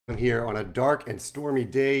I'm here on a dark and stormy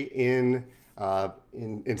day in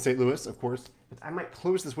St. Louis, of course. I might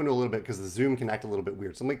close this window a little bit because the Zoom can act a little bit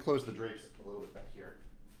weird. So let me close the drapes a little bit back here.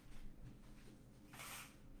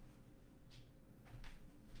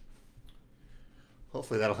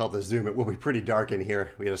 Hopefully that'll help the Zoom. It will be pretty dark in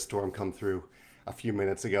here. We had a storm come through a few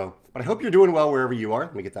minutes ago. But I hope you're doing well wherever you are.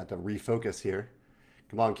 Let me get that to refocus here.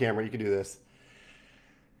 Come on, camera, you can do this.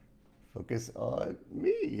 Focus on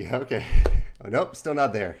me. Okay. Oh, nope, still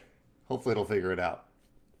not there. Hopefully it'll figure it out.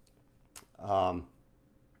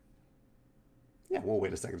 Yeah, we'll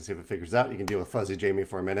wait a second to see if it figures out. You can deal with fuzzy Jamey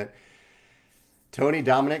for a minute. Tony,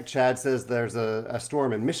 Dominic, Chad says there's a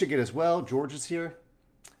storm in Michigan as well. George is here.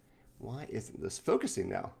 Why isn't this focusing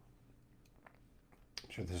now?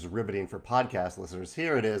 I'm sure this is riveting for podcast listeners.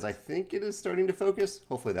 Here it is. I think it is starting to focus.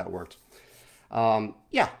 Hopefully that worked.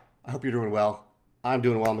 Yeah, I hope you're doing well. I'm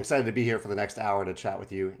doing well. I'm excited to be here for the next hour to chat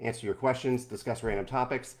with you, answer your questions, discuss random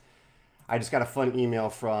topics. I just got a fun email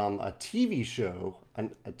from a TV show,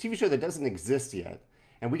 a TV show that doesn't exist yet.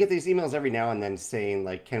 And we get these emails every now and then saying,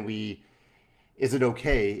 like, is it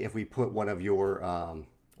okay if we put one of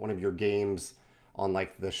your games on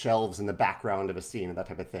like the shelves in the background of a scene and that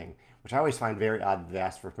type of thing, which I always find very odd to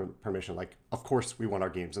ask for permission. Like, of course we want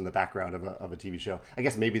our games in the background of a TV show. I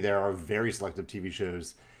guess maybe there are very selective TV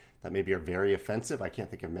shows that maybe are very offensive. I can't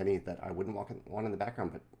think of many that I wouldn't want in the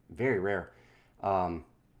background, but very rare.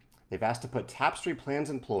 They've asked to put tapestry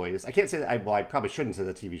plans employees. I can't say that, I probably shouldn't say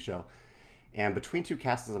the TV show. And between two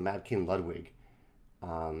castles of Mad King Ludwig.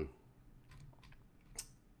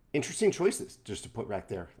 Interesting choices just to put right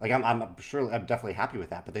there. Like I'm definitely happy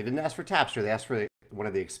with that, but they didn't ask for tapestry. They asked for one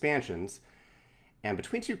of the expansions. And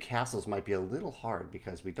between two castles might be a little hard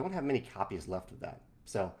because we don't have many copies left of that.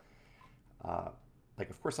 So, like,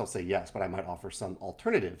 of course I'll say yes, but I might offer some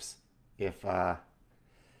alternatives if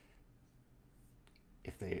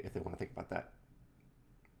they want to think about that.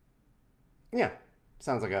 Yeah,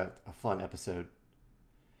 sounds like a fun episode.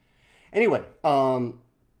 Anyway,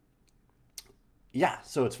 yeah,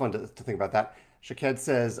 so it's fun to think about that. Shaked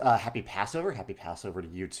says, happy Passover. Happy Passover to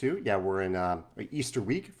you too. Yeah, we're in Easter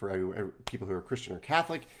week for people who are Christian or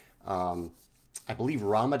Catholic. I believe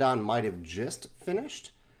Ramadan might have just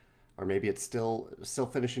finished, or maybe it's still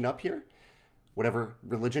finishing up here. Whatever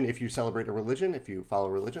religion, if you celebrate a religion, if you follow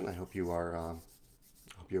religion, I hope you are...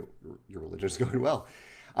 your religion is going well.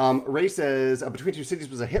 Ray says, Between Two Cities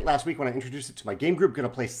was a hit last week when I introduced it to my game group. Going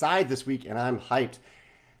to play Side this week, and I'm hyped.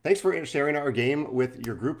 Thanks for sharing our game with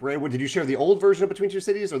your group, Ray. Did you share the old version of Between Two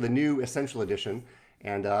Cities or the new Essential Edition?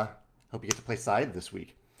 And hope you get to play Side this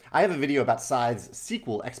week. I have a video about Side's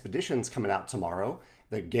sequel, Expeditions, coming out tomorrow.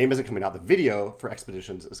 The game isn't coming out. The video for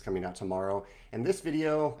Expeditions is coming out tomorrow. And this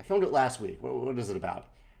video, I filmed it last week. What is it about?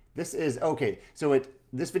 This is, okay, so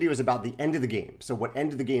this video is about the end of the game. So what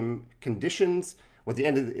end of the game conditions, what the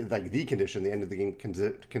end of the, like the condition, the end of the game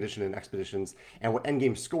condition in Expeditions, and what end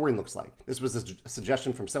game scoring looks like. This was a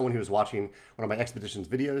suggestion from someone who was watching one of my Expeditions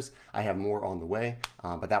videos. I have more on the way,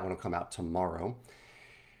 but that one will come out tomorrow.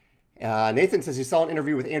 Nathan says he saw an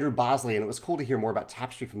interview with Andrew Bosley, and it was cool to hear more about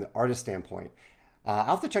tapestry from the artist standpoint. I'll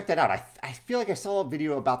have to check that out. I feel like I saw a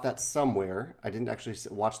video about that somewhere. I didn't actually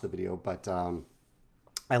watch the video, but...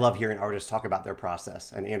 I love hearing artists talk about their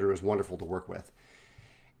process, and Andrew is wonderful to work with.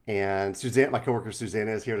 And Suzanne, my coworker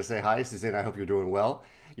Susanna, is here to say hi. Suzanne, I hope you're doing well.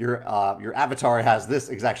 Your avatar has this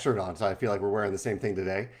exact shirt on, so I feel like we're wearing the same thing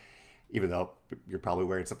today, even though you're probably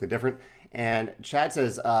wearing something different. And Chad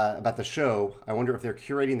says about the show, I wonder if they're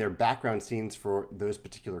curating their background scenes for those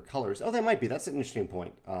particular colors. Oh, they might be. That's an interesting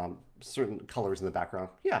point. Certain colors in the background.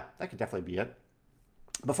 Yeah, that could definitely be it.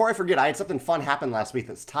 Before I forget, I had something fun happen last week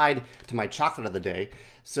that's tied to my chocolate of the day.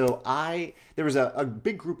 So there was a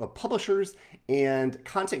big group of publishers and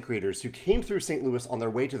content creators who came through St. Louis on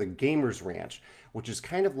their way to the Gamers Ranch, which is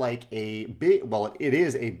kind of like it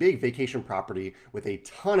is a big vacation property with a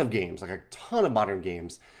ton of games, like a ton of modern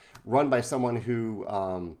games, run by someone who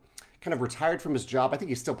kind of retired from his job. I think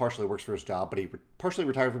he still partially works for his job, but he partially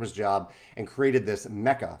retired from his job and created this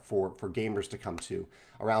mecca for gamers to come to.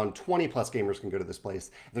 Around 20 plus gamers can go to this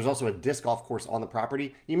place. There's also a disc golf course on the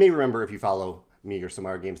property. You may remember, if you follow me or some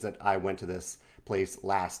other games, that I went to this place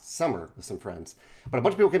last summer with some friends. But a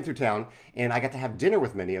bunch of people came through town, and I got to have dinner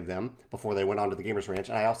with many of them before they went on to the Gamers Ranch.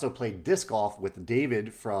 And I also played disc golf with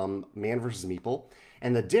David from Man vs. Meeple.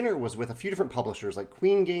 And the dinner was with a few different publishers like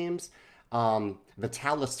Queen Games, Vital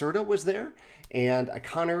Lacerda was there, and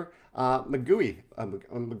Connor McGooey.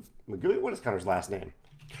 McGooey? What is Connor's last name?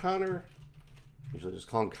 Connor, usually just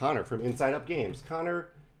call him Connor from Inside Up Games. Connor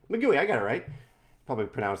McGooey, I got it right. Probably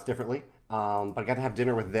pronounced differently. But I got to have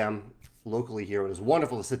dinner with them locally here. It was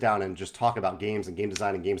wonderful to sit down and just talk about games and game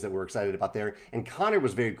design and games that we're excited about there. And Connor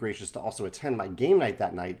was very gracious to also attend my game night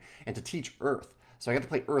that night and to teach Earth. So I got to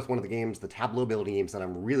play Earth, one of the games, the Tableau building games that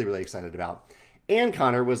I'm really, really excited about. And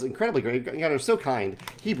Connor was incredibly great. Connor was so kind.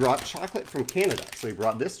 He brought chocolate from Canada. So he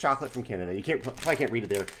brought this chocolate from Canada. You probably can't read it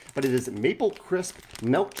there, but it is maple crisp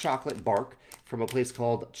milk chocolate bark from a place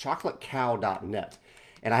called chocolatecow.net.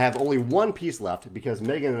 And I have only one piece left because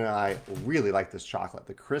Megan and I really like this chocolate.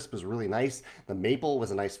 The crisp is really nice. The maple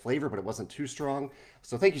was a nice flavor, but it wasn't too strong.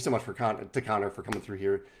 So thank you so much to Connor for coming through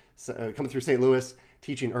here, coming through St. Louis,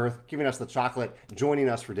 teaching Earth, giving us the chocolate, joining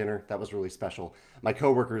us for dinner. That was really special. My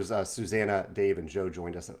coworkers, Susanna, Dave, and Joe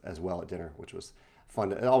joined us as well at dinner, which was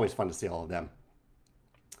fun. Always fun to see all of them.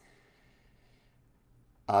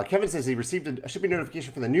 Kevin says he received a shipping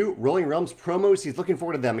notification for the new Rolling Realms promos. He's looking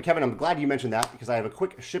forward to them. And Kevin, I'm glad you mentioned that because I have a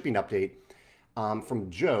quick shipping update from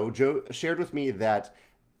Joe. Joe shared with me that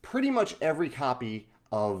pretty much every copy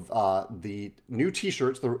of the new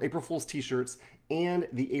t-shirts, the April Fool's t-shirts, and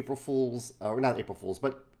the April Fool's, or not April Fool's,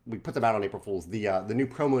 but we put them out on April Fool's, the new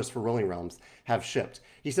promos for Rolling Realms have shipped.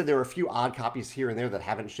 He said there are a few odd copies here and there that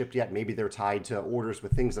haven't shipped yet. Maybe they're tied to orders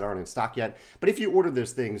with things that aren't in stock yet. But if you order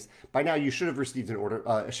those things, by now you should have received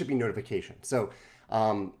a shipping notification. So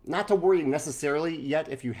not to worry necessarily yet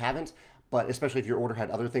if you haven't, but especially if your order had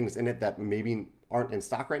other things in it that maybe aren't in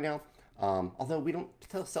stock right now. Although we don't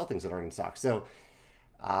sell things that aren't in stock. So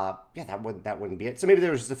yeah, that wouldn't be it. So maybe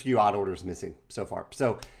there was just a few odd orders missing so far.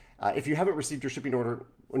 So if you haven't received your shipping order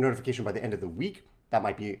notification by the end of the week, that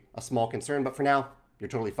might be a small concern, but for now, you're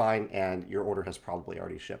totally fine, and your order has probably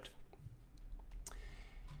already shipped.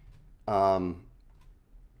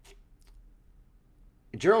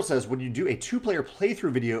 Gerald says, would you do a 2-player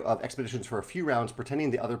playthrough video of Expeditions for a few rounds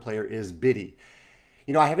pretending the other player is Biddy?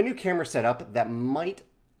 You know, I have a new camera set up that might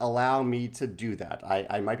allow me to do that.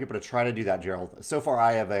 I might be able to try to do that, Gerald. So far,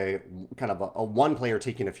 I have a kind of a 1-player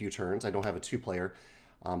taking a few turns. I don't have a 2-player.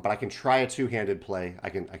 But I can try a 2-handed play. I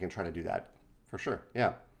can try to do that for sure.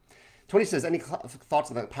 Yeah. Tony says, any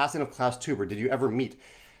thoughts on the passing of Klaus Teuber? Did you ever meet?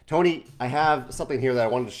 Tony, I have something here that I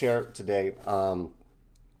wanted to share today.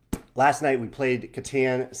 Last night we played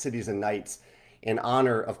Catan Cities and Nights in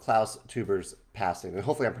honor of Klaus Teuber's passing. And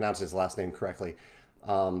hopefully I'm pronouncing his last name correctly.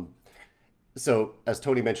 So as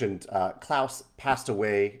Tony mentioned, Klaus passed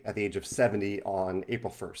away at the age of 70 on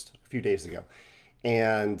April 1st, a few days ago.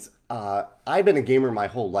 And I've been a gamer my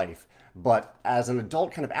whole life, but as an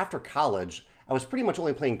adult, kind of after college, I was pretty much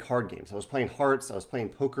only playing card games. I was playing Hearts, I was playing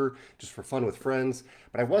poker just for fun with friends,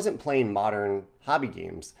 but I wasn't playing modern hobby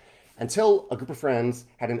games until a group of friends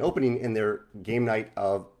had an opening in their game night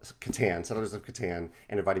of Catan, Settlers of Catan,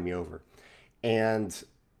 and invited me over. And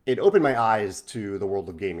it opened my eyes to the world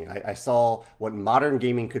of gaming. I saw what modern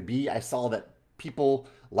gaming could be. I saw that people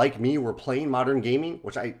like me were playing modern gaming,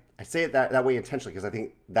 which I say it that way intentionally because I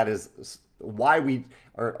think that is why we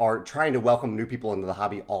are trying to welcome new people into the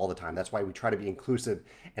hobby all the time. That's why we try to be inclusive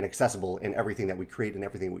and accessible in everything that we create and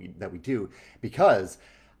everything that we do, because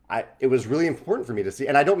it was really important for me to see.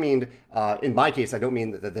 And I don't mean, in my case, I don't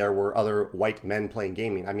mean that there were other white men playing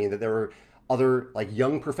gaming. I mean that there were other like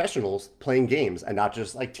young professionals playing games and not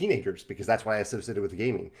just like teenagers, because that's what I associated with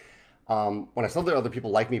gaming. When I saw there were other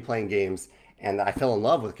people like me playing games, and I fell in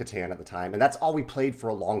love with Catan at the time, and that's all we played for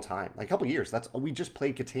a long time, like a couple years. We just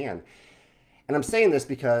played Catan. And I'm saying this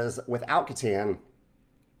because without Catan,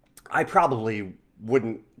 I probably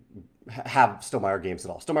wouldn't have Stonemaier Games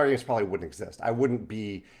at all. Stonemaier Games probably wouldn't exist. I wouldn't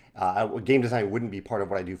be, game design wouldn't be part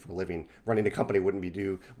of what I do for a living. Running a company wouldn't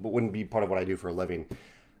be part of what I do for a living.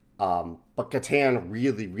 But Catan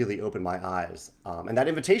really, really opened my eyes. And that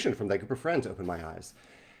invitation from that group of friends opened my eyes.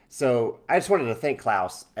 So I just wanted to thank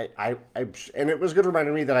Klaus. And it was good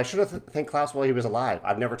reminding me that I should have thanked Klaus while he was alive.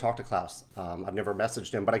 I've never talked to Klaus. I've never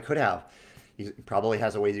messaged him, but I could have. He probably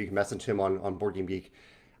has a way that you can message him on Board Game Geek.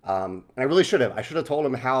 And I really should have. I should have told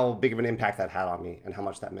him how big of an impact that had on me and how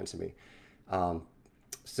much that meant to me.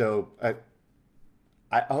 Today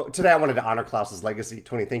I wanted to honor Klaus's legacy.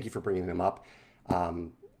 Tony, thank you for bringing him up.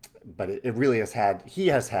 But it really he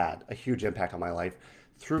has had a huge impact on my life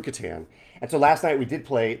through Catan. And so last night we did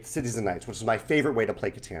play Cities and Nights, which is my favorite way to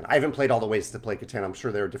play Catan. I haven't played all the ways to play Catan. I'm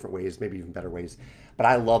sure there are different ways, maybe even better ways. But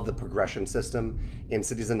I love the progression system in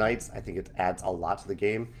Cities and Nights. I think it adds a lot to the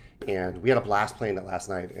game. And we had a blast playing it last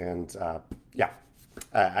night. And yeah,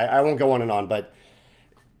 I won't go on and on, but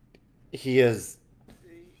he is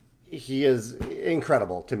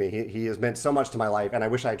incredible to me. He has meant so much to my life, and I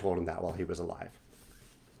wish I told him that while he was alive.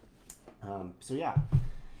 So yeah.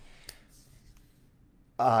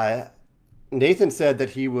 Nathan said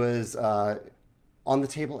that he was on the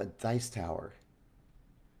table at Dice Tower.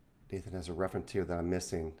 Nathan has a reference here that I'm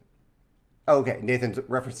missing. Oh, okay, Nathan's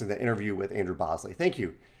referencing the interview with Andrew Bosley. Thank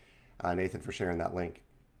you, Nathan, for sharing that link.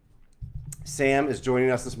 Sam is joining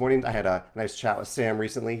us this morning. I had a nice chat with Sam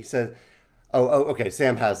recently. He said, okay,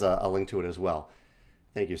 Sam has a link to it as well.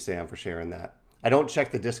 Thank you, Sam, for sharing that. I don't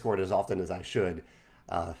check the Discord as often as I should.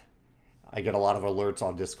 I get a lot of alerts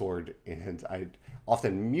on Discord, and I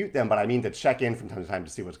often mute them, but I mean to check in from time to time to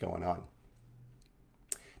see what's going on.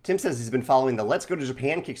 Tim says he's been following the Let's Go to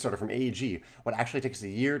Japan Kickstarter from AEG. What actually takes a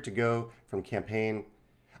year to go from campaign?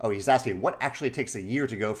 Oh, he's asking, what actually takes a year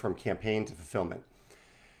to go from campaign to fulfillment?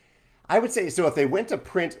 I would say, so if they went to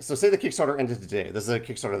print, so say the Kickstarter ended today. This is a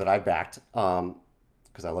Kickstarter that I backed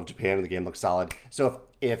because I love Japan and the game looks solid. So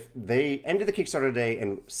if they ended the Kickstarter today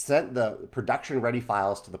and sent the production ready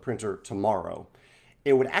files to the printer tomorrow,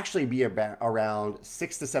 it would actually be about around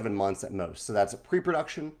 6 to 7 months at most. So that's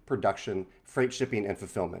pre-production, production, freight shipping, and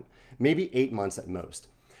fulfillment. Maybe 8 months at most.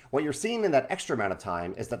 What you're seeing in that extra amount of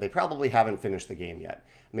time is that they probably haven't finished the game yet.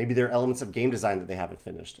 Maybe there are elements of game design that they haven't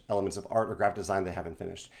finished, elements of art or graphic design they haven't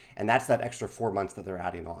finished. And that's that extra 4 months that they're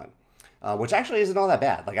adding on, which actually isn't all that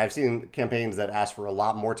bad. Like I've seen campaigns that ask for a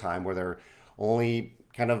lot more time where they're only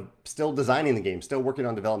kind of still designing the game, still working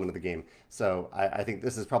on development of the game. So I think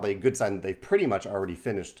this is probably a good sign that they've pretty much already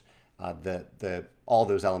finished all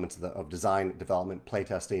those elements of design, development,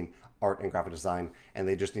 playtesting, art, and graphic design, and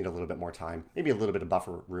they just need a little bit more time, maybe a little bit of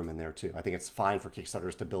buffer room in there too. I think it's fine for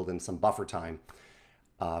Kickstarters to build in some buffer time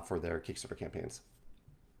for their Kickstarter campaigns.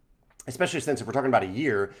 Especially since if we're talking about a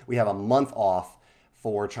year, we have a month off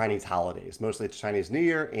for Chinese holidays. Mostly it's Chinese New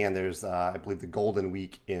Year, and there's, I believe, the Golden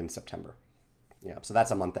Week in September. Yeah, so that's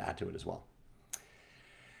a month to add to it as well.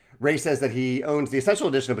 Ray says that he owns the Essential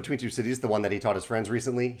Edition of Between Two Cities, the one that he taught his friends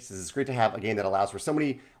recently. He says it's great to have a game that allows for so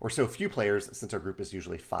many or so few players, since our group is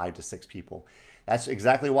usually 5 to 6 people. That's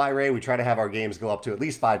exactly why, Ray, we try to have our games go up to at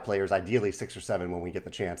least 5 players, ideally 6 or 7 when we get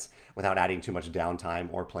the chance, without adding too much downtime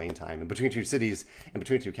or playing time. And Between Two Cities and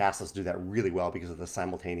Between Two Castles do that really well because of the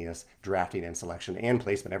simultaneous drafting and selection and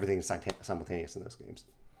placement. Everything is simultaneous in those games.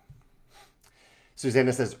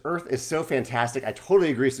 Susanna says, Earth is so fantastic. I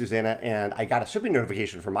totally agree, Susanna. And I got a shipping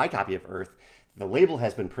notification for my copy of Earth. The label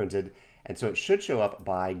has been printed, and so it should show up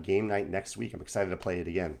by game night next week. I'm excited to play it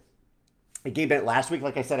again. At game night last week,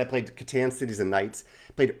 like I said, I played Catan Cities and Nights.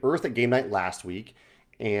 Played Earth at game night last week.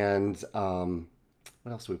 And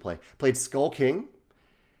what else did we play? Played Skull King.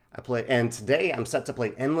 And today I'm set to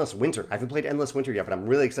play Endless Winter. I haven't played Endless Winter yet, but I'm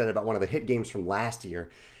really excited about one of the hit games from last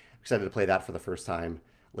year. Excited to play that for the first time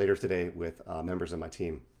later today with members of my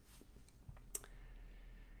team.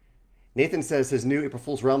 Nathan says his new April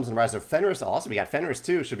Fool's Realms and Rise of Fenris. Awesome, we got Fenris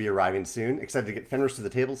too, should be arriving soon. Excited to get Fenris to the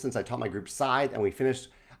table since I taught my group Scythe and we finished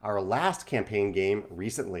our last campaign game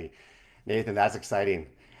recently. Nathan, that's exciting.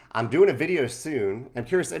 I'm doing a video soon. I'm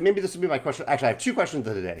curious, maybe this will be my question. Actually, I have 2 questions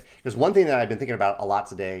today. Because one thing that I've been thinking about a lot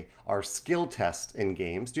today are skill tests in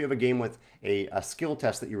games. Do you have a game with a skill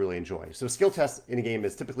test that you really enjoy? So a skill test in a game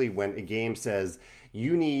is typically when a game says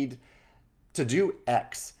you need to do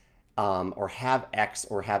X or have X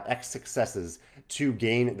successes to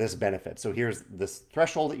gain this benefit. So here's this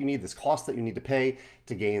threshold that you need, this cost that you need to pay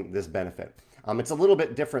to gain this benefit. It's a little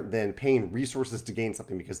bit different than paying resources to gain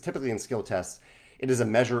something because typically in skill tests, it is a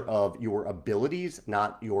measure of your abilities,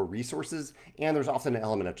 not your resources, and there's often an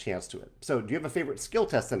element of chance to it. So do you have a favorite skill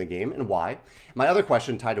test in a game, and why? My other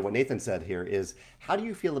question tied to what Nathan said here is, how do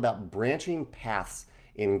you feel about branching paths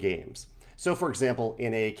in games? So for example,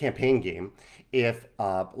 in a campaign game, if,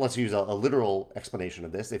 let's use a literal explanation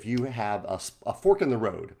of this, if you have a fork in the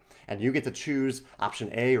road, and you get to choose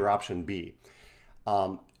option A or option B,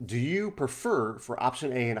 do you prefer for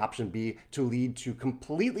option A and option B to lead to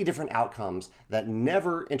completely different outcomes that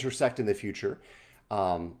never intersect in the future?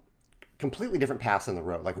 Completely different paths in the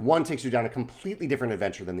road. Like one takes you down a completely different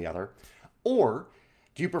adventure than the other. Or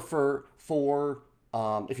do you prefer for,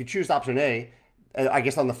 if you choose option A, I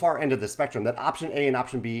guess on the far end of the spectrum, that option A and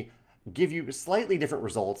option B give you slightly different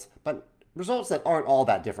results, but results that aren't all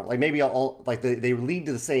that different. Like maybe they lead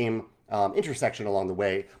to the same intersection along the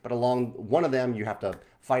way, but along one of them you have to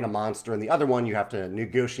fight a monster and the other one you have to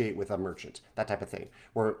negotiate with a merchant, that type of thing.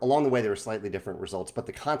 Where along the way there are slightly different results, but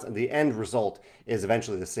the end result is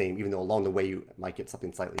eventually the same, even though along the way you might get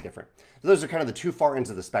something slightly different. So those are kind of the 2 far ends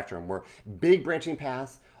of the spectrum, where big branching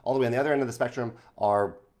paths all the way on the other end of the spectrum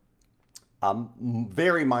are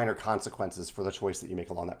very minor consequences for the choice that you make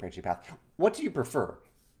along that branching path. What do you prefer?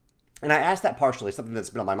 And I asked that partially, something that's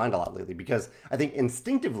been on my mind a lot lately, because I think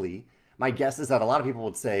instinctively, my guess is that a lot of people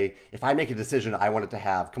would say, if I make a decision, I want it to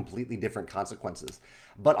have completely different consequences.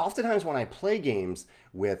 But oftentimes when I play games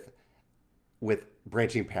with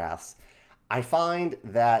branching paths, I find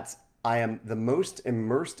that I am the most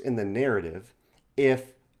immersed in the narrative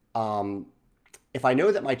if if I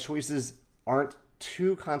know that my choices aren't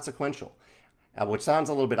too consequential, which sounds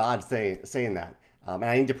a little bit odd saying that. And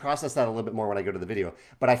I need to process that a little bit more when I go to the video.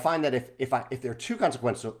 But I find that if they're too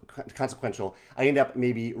consequential, I end up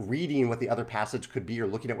maybe reading what the other passage could be or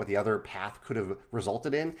looking at what the other path could have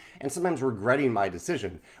resulted in, and sometimes regretting my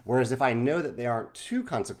decision. Whereas if I know that they aren't too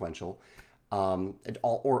consequential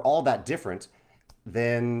or all that different,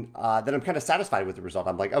 then I'm kind of satisfied with the result.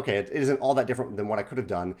 I'm like, okay, it isn't all that different than what I could have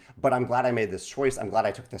done, but I'm glad I made this choice. I'm glad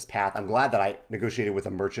I took this path. I'm glad that I negotiated with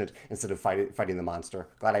a merchant instead of fighting the monster.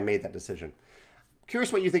 Glad I made that decision.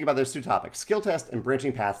 Curious what you think about those two topics, skill test and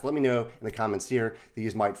branching paths. Let me know in the comments here.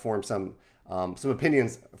 These might form some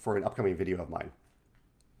opinions for an upcoming video of mine.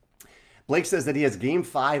 Blake says that he has Game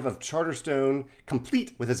 5 of Charterstone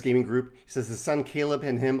complete with his gaming group. He says his son Caleb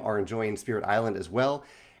and him are enjoying Spirit Island as well.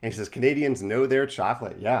 And he says Canadians know their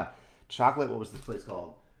chocolate. Yeah, chocolate, what was this place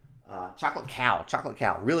called? Chocolate Cow. Chocolate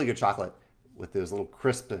Cow. Really good chocolate with those little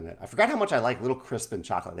crisp in it. I forgot how much I like little crisp in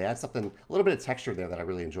chocolate. They had something, a little bit of texture there that I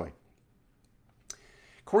really enjoy.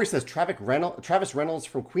 Corey says Travis Reynolds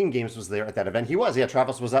from Queen Games was there at that event. He was, yeah.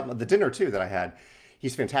 Travis was at the dinner too that I had.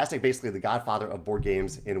 He's fantastic, basically the godfather of board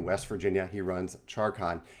games in West Virginia. He runs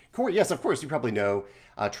CharCon. Corey, yes, of course, you probably know.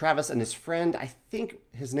 Travis and his friend, I think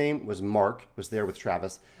his name was Mark, was there with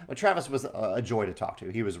Travis. But Travis was a joy to talk to.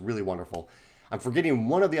 He was really wonderful. I'm forgetting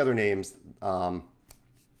one of the other names of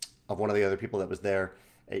one of the other people that was there.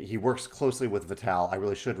 He works closely with Vital. I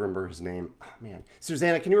really should remember his name. Oh, man.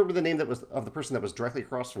 Susanna, can you remember the name that was of the person that was directly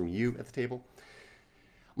across from you at the table?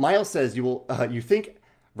 Miles says you think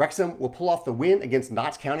Wrexham will pull off the win against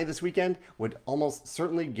Notts County this weekend? Would almost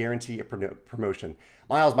certainly guarantee a promotion.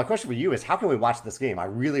 Miles, my question for you is how can we watch this game? I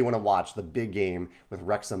really want to watch the big game with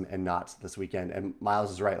Wrexham and Notts this weekend. And Miles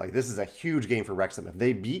is right. Like, this is a huge game for Wrexham. If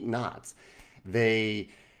they beat Notts, they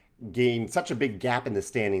gain such a big gap in the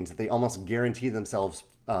standings that they almost guarantee themselves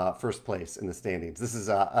first place in the standings. This is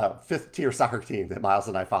a fifth-tier soccer team that Miles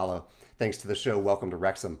and I follow, thanks to the show Welcome to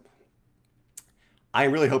Wrexham.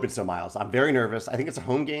 I'm really hoping so, Miles. I'm very nervous. I think it's a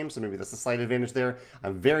home game, so maybe that's a slight advantage there.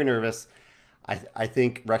 I'm very nervous. I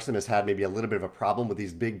think Wrexham has had maybe a little bit of a problem with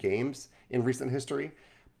these big games in recent history.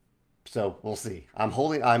 So we'll see. I'm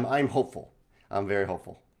hopeful. I'm very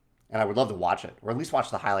hopeful. And I would love to watch it, or at least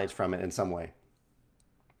watch the highlights from it in some way.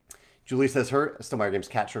 Julie says her Stonemaier Games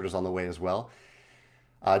cat shirt is on the way as well.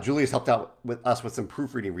 Julie has helped out with us with some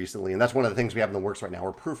proofreading recently, and that's one of the things we have in the works right now.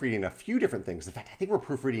 We're proofreading a few different things. In fact, I think we're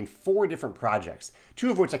proofreading 4 different projects,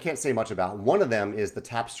 2 of which I can't say much about. One of them is the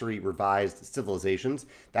Tapestry Revised Civilizations.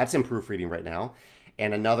 That's in proofreading right now.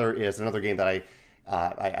 And another is another game that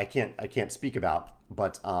I can't speak about,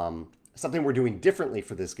 but something we're doing differently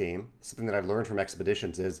for this game, something that I've learned from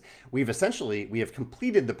Expeditions, is we have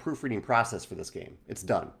completed the proofreading process for this game. It's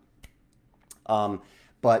done.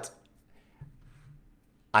 But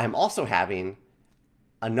I am also having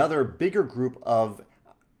another bigger group of,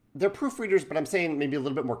 they're proofreaders, but I'm saying maybe a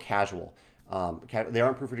little bit more casual. They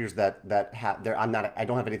aren't proofreaders I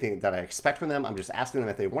don't have anything that I expect from them. I'm just asking them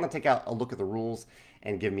if they want to take out a look at the rules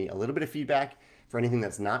and give me a little bit of feedback for anything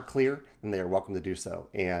that's not clear, then they are welcome to do so.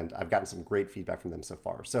 And I've gotten some great feedback from them so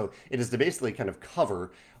far. So it is to basically kind of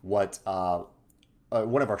cover what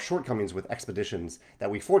one of our shortcomings with Expeditions that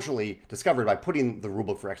we fortunately discovered by putting the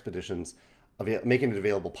rulebook for Expeditions, making it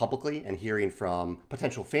available publicly and hearing from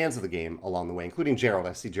potential fans of the game along the way, including Gerald.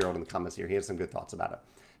 I see Gerald in the comments here. He has some good thoughts about it.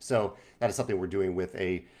 So that is something we're doing with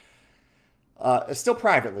still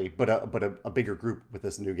privately, but a bigger group with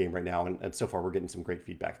this new game right now. And so far we're getting some great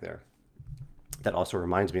feedback there. That also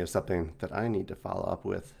reminds me of something that I need to follow up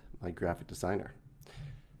with my graphic designer.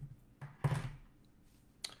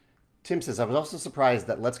 Tim says, I was also surprised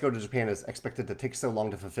that Let's Go to Japan is expected to take so long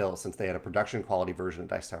to fulfill since they had a production quality version of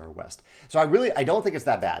Dice Tower West. So I don't think it's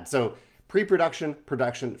that bad. So pre-production,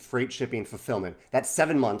 production, freight shipping, fulfillment, that's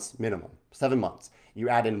 7 months minimum, 7 months. You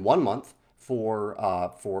add in 1 month for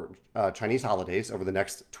Chinese holidays over the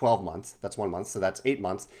next 12 months. That's 1 month. So that's 8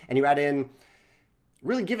 months. And you add in,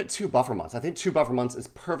 really give it 2 buffer months. I think 2 buffer months is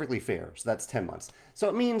perfectly fair. So that's 10 months. So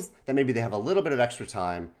it means that maybe they have a little bit of extra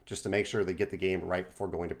time just to make sure they get the game right before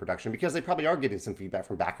going to production, because they probably are getting some feedback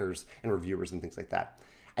from backers and reviewers and things like that.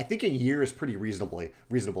 I think a year is pretty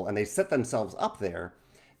reasonable, and they set themselves up there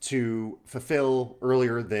to fulfill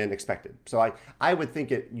earlier than expected. So I would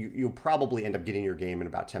think you'll probably end up getting your game in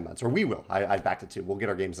about 10 months, or we will. I backed it too. We'll get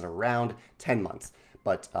our games in around 10 months,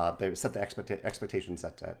 but they set the expectations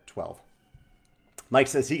at 12. Mike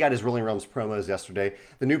says he got his Rolling Realms promos yesterday.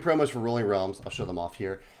 The new promos for Rolling Realms, I'll show them off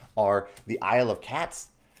here, are the Isle of Cats,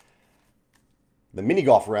 the mini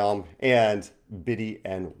golf realm, and Biddy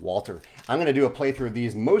and Walter. I'm going to do a playthrough of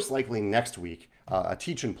these most likely next week, a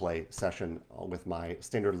teach and play session with my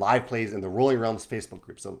standard live plays in the Rolling Realms Facebook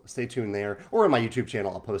group. So stay tuned there, or on my YouTube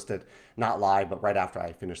channel. I'll post it, not live, but right after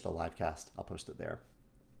I finish the live cast, I'll post it there.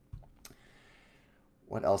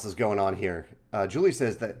 What else is going on here? Julie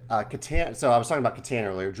says that Catan, so I was talking about Catan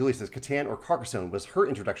earlier. Julie says Catan or Carcassonne was her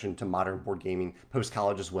introduction to modern board gaming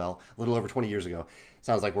post-college as well, a little over 20 years ago.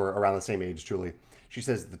 Sounds like we're around the same age, Julie. She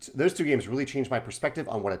says those two games really changed my perspective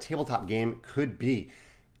on what a tabletop game could be.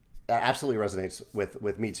 That absolutely resonates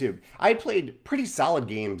with me too. I played pretty solid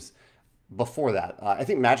games before that. I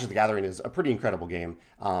think Magic the Gathering is a pretty incredible game.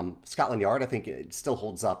 Scotland Yard, I think it still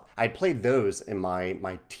holds up. I played those in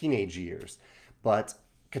my teenage years, but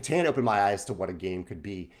Catan opened my eyes to what a game could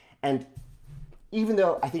be. And even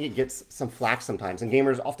though I think it gets some flack sometimes, and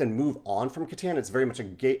gamers often move on from Catan, it's very much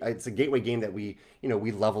it's a gateway game that we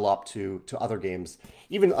level up to other games,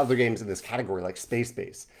 even other games in this category like Space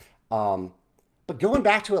Base. But going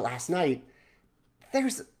back to it last night,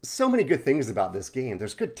 there's so many good things about this game.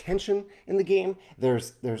 There's good tension in the game.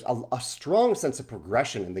 There's a strong sense of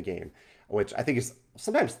progression in the game, which I think is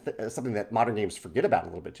sometimes something that modern games forget about a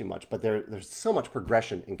little bit too much. But there's so much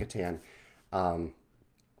progression in Catan,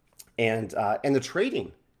 and the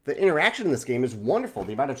trading, the interaction in this game is wonderful.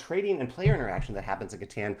 The amount of trading and player interaction that happens in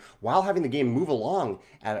Catan while having the game move along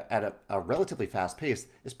at a relatively fast pace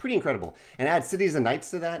is pretty incredible. And add Cities and Knights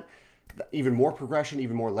to that, even more progression,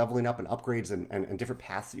 even more leveling up and upgrades and different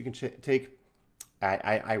paths that you can take.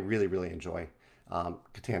 I really, really enjoy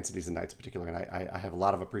Catan Cities and Knights in particular, and I have a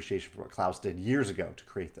lot of appreciation for what Klaus did years ago to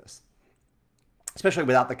create this, especially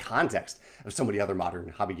without the context of so many other modern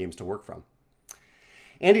hobby games to work from.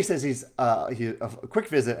 Andy says he's a quick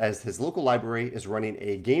visit as his local library is running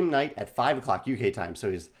a game night at 5 o'clock UK time.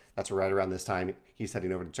 So that's right around this time. He's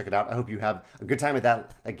heading over to check it out. I hope you have a good time at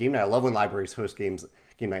that game night. I love when libraries host game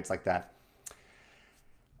nights like that.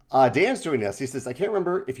 Dan's joining us. He says, I can't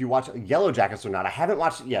remember if you watch Yellow Jackets or not. I haven't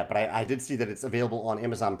watched it yet, but I did see that it's available on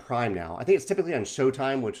Amazon Prime now. I think it's typically on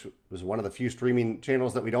Showtime, which was one of the few streaming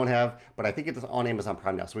channels that we don't have, but I think it's on Amazon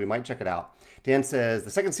Prime now, so we might check it out. Dan says,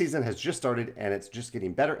 the second season has just started, and it's just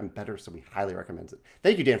getting better and better, so we highly recommend it.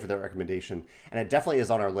 Thank you, Dan, for that recommendation, and it definitely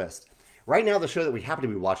is on our list. Right now, the show that we happen to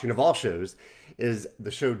be watching, of all shows, is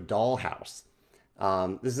the show Dollhouse.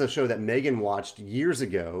 This is a show that Megan watched years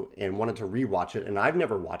ago and wanted to rewatch it, and I've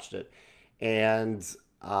never watched it. And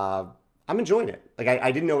I'm enjoying it. Like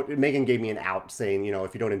I didn't know Megan gave me an out saying,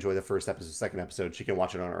 if you don't enjoy the first episode, second episode, she can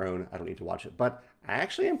watch it on her own. I don't need to watch it. But I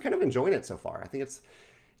actually am kind of enjoying it so far. I think it's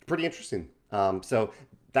pretty interesting. So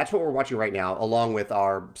that's what we're watching right now, along with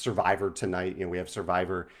our Survivor tonight. We have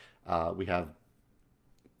Survivor. We have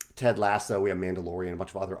Ted Lasso. We have Mandalorian, a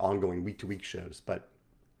bunch of other ongoing week-to-week shows. But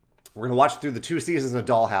we're going to watch through the 2 seasons of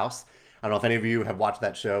Dollhouse. I don't know if any of you have watched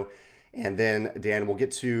that show. And then, Dan, we'll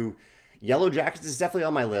get to Yellow Jackets is definitely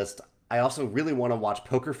on my list. I also really want to watch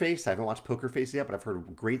Poker Face. I haven't watched Poker Face yet, but I've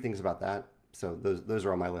heard great things about that. So those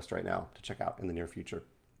are on my list right now to check out in the near future.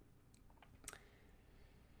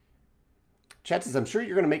 Chad says, I'm sure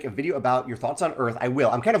you're going to make a video about your thoughts on Earth. I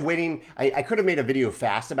will. I'm kind of waiting. I could have made a video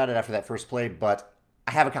fast about it after that first play, but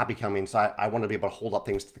I have a copy coming, so I want to be able to hold up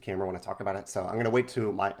things to the camera when I talk about it. So I'm going to wait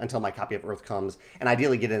until my copy of Earth comes, and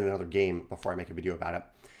ideally get in another game before I make a video about it.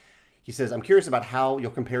 He says, I'm curious about how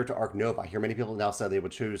you'll compare it to Ark Nova. I hear many people now say they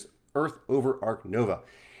would choose Earth over Ark Nova.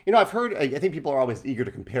 I think people are always eager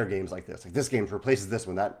to compare games like this. Like this game replaces this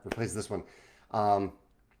one, that replaces this one.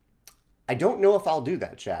 I don't know if I'll do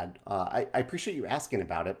that, Chad. I appreciate you asking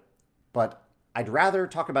about it, but I'd rather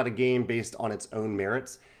talk about a game based on its own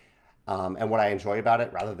merits and what I enjoy about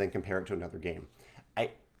it rather than compare it to another game. I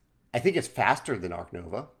think it's faster than Ark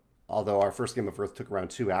Nova, although our first game of Earth took around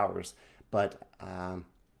 2 hours. But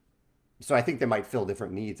so I think they might fill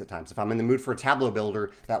different needs at times. If I'm in the mood for a tableau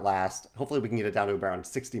builder that lasts, hopefully we can get it down to around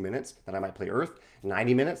 60 minutes, then I might play Earth.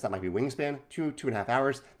 90 minutes, that might be Wingspan. 2.5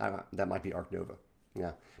 hours, that might be Ark Nova.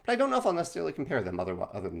 Yeah, but I don't know if I'll necessarily compare them other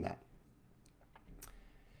than that.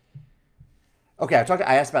 Okay,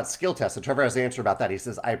 I asked about skill tests, and Trevor has an answer about that. He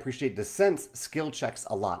says, I appreciate Descent's skill checks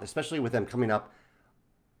a lot, especially with them coming up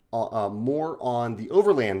more on the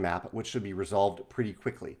overland map, which should be resolved pretty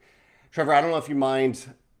quickly. Trevor, I don't know if you mind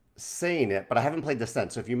saying it, but I haven't played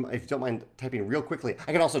Descent, so if you don't mind typing real quickly,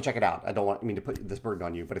 I can also check it out. I don't mean to put this burden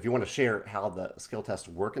on you, but if you want to share how the skill tests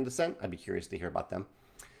work in Descent, I'd be curious to hear about them.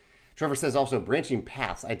 Trevor says also branching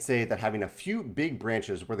paths. I'd say that having a few big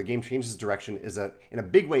branches where the game changes direction in a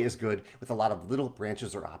big way is good with a lot of little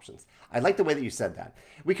branches or options. I like the way that you said that.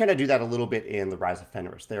 We kind of do that a little bit in the Rise of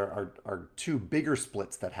Fenris. There are two bigger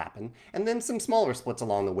splits that happen and then some smaller splits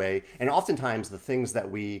along the way. And oftentimes the things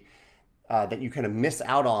that that you kind of miss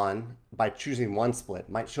out on by choosing one split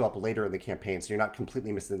might show up later in the campaign. So you're not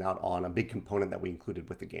completely missing out on a big component that we included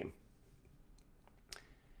with the game.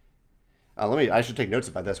 I should take notes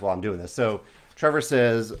about this while I'm doing this. So Trevor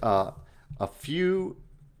says a few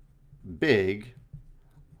big,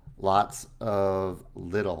 lots of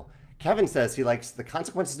little. Kevin says he likes the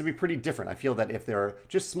consequences to be pretty different. I feel that if there are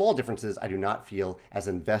just small differences, I do not feel as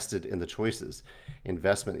invested in the choices.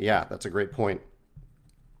 Investment, yeah, that's a great point.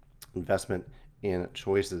 Investment in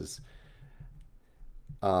choices.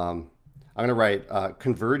 I'm going to write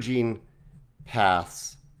converging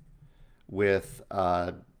paths with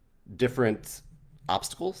different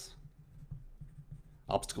obstacles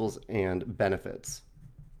and benefits.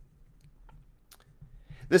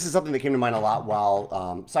 This is something that came to mind a lot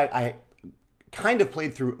while, so I kind of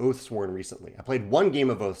played through Oathsworn recently. I played one game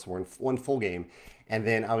of Oathsworn, one full game, and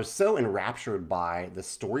then I was so enraptured by the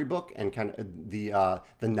storybook and kind of the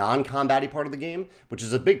non-combat-y part of the game, which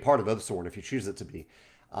is a big part of Oathsworn if you choose it to be,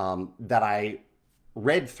 that I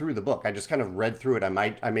read through the book. I just kind of read through it.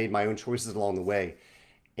 I made my own choices along the way.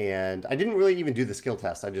 And I didn't really even do the skill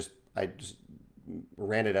test. I just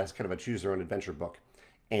ran it as kind of a choose your own adventure book.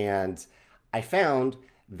 And I found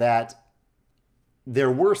that there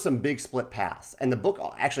were some big split paths. And the book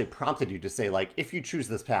actually prompted you to say, like, if you choose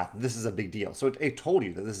this path, this is a big deal. So it told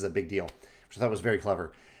you that this is a big deal, which I thought was very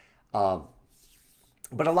clever.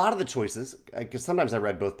 But a lot of the choices, because sometimes I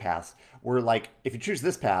read both paths, were like, if you choose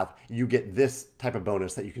this path, you get this type of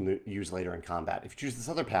bonus that you can use later in combat. If you choose this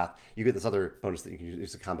other path, you get this other bonus that you can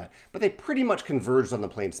use in combat. But they pretty much converged on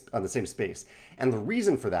the same space. And the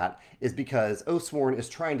reason for that is because Oathsworn is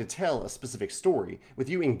trying to tell a specific story, with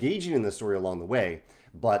you engaging in the story along the way,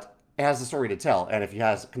 but it has a story to tell. And if it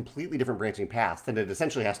has completely different branching paths, then it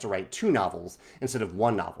essentially has to write 2 novels instead of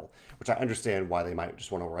 1 novel, which I understand why they might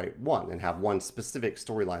just want to write 1 and have one specific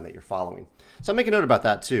storyline that you're following. So make a note about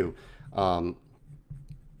that too.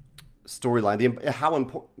 Storyline, how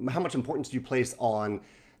much importance do you place on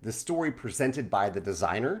the story presented by the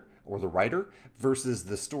designer or the writer versus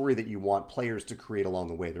the story that you want players to create along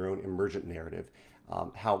the way, their own emergent narrative?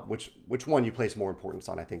 Which one you place more importance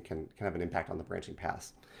on, I think, can have an impact on the branching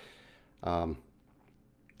paths.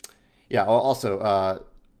 Yeah, also, I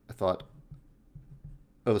thought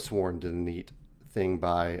Oathsworn did a neat thing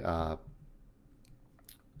by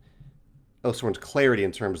Oathsworn's clarity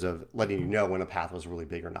in terms of letting you know when a path was really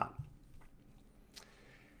big or not.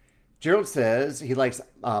 Gerald says he likes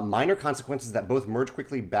minor consequences that both merge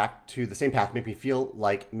quickly back to the same path, make me feel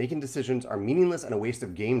like making decisions are meaningless and a waste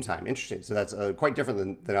of game time. Interesting. So that's quite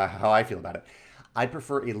different than how I feel about it. I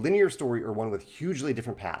prefer a linear story or one with hugely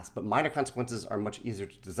different paths, but minor consequences are much easier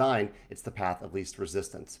to design. It's the path of least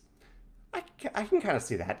resistance. I can kind of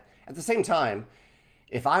see that. At the same time,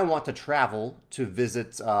 if I want to travel to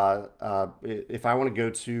visit, if I want to go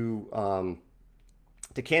to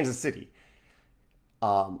Kansas City,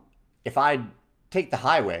 if I take the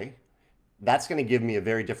highway, that's going to give me a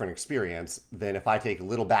very different experience than if I take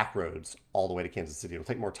little back roads all the way to Kansas City. It'll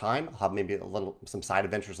take more time. I'll have maybe some side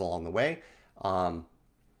adventures along the way. But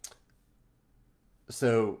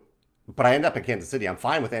I end up in Kansas City. I'm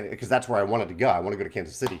fine with it because that's where I wanted to go. I want to go to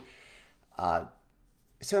Kansas City.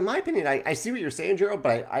 So in my opinion, I see what you're saying, Gerald,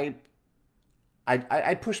 but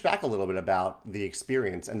I push back a little bit about the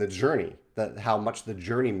experience and the journey, how much the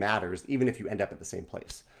journey matters, even if you end up at the same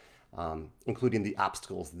place, including the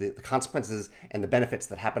obstacles, the consequences, and the benefits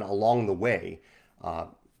that happen along the way,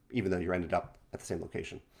 even though you ended up at the same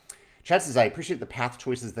location. Chad says, I appreciate the path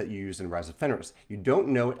choices that you use in Rise of Fenris. You don't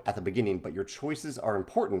know it at the beginning, but your choices are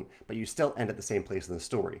important, but you still end at the same place in the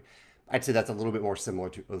story. I'd say that's a little bit more similar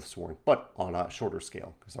to Oathsworn, but on a shorter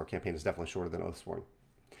scale, because our campaign is definitely shorter than Oathsworn.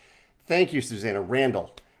 Thank you, Susanna.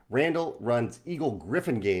 Randall. Randall runs Eagle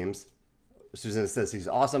Griffin Games. Susanna says he's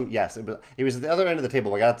awesome. Yes, he was at the other end of the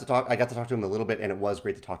table. I got to talk to him a little bit, and it was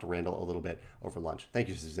great to talk to Randall a little bit over lunch. Thank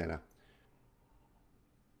you, Susanna.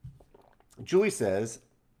 Julie says,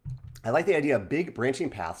 I like the idea of big branching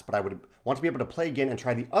paths, but I would want to be able to play again and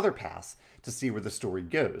try the other paths to see where the story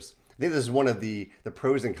goes. I think this is one of the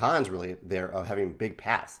pros and cons really there of having big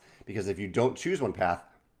paths, because if you don't choose one path,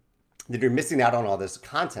 then you're missing out on all this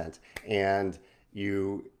content, and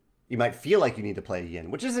you might feel like you need to play again,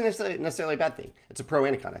 which isn't necessarily a bad thing. It's a pro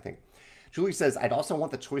and a con, I think. Julie says, I'd also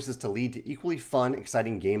want the choices to lead to equally fun,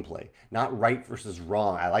 exciting gameplay, not right versus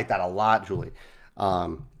wrong. I like that a lot, Julie.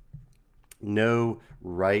 No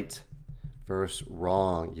right versus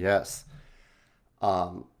wrong. Yes.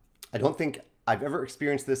 I don't think I've ever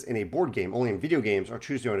experienced this in a board game, only in video games or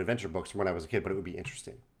choose your own adventure books from when I was a kid, but it would be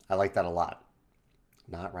interesting. I like that a lot.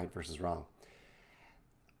 Not right versus wrong.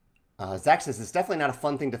 Zach says it's definitely not a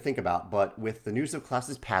fun thing to think about, but with the news of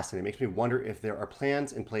Klaus's passing, it makes me wonder if there are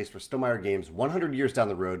plans in place for Stonemaier Games 100 years down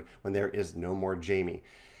the road when there is no more Jamey.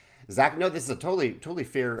 Zach, no, this is a totally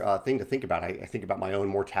fair thing to think about. I think about my own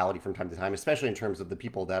mortality from time to time, especially in terms of the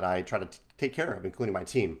people that I try to take care of, including my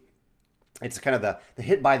team. It's kind of the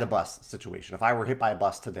hit by the bus situation. If I were hit by a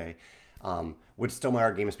bus today, would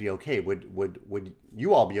Stonemaier Games be okay? Would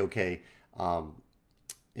you all be okay?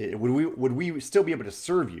 Would we still be able to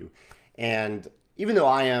serve you? And even though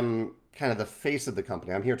I am kind of the face of the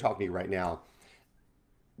company, I'm here talking to you right now.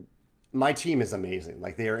 My team is amazing.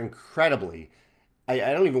 Like they are incredibly. I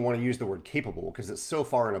don't even want to use the word capable because it's so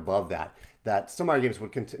far and above that Stonemaier Games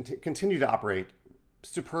would continue to operate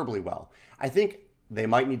superbly well. I think they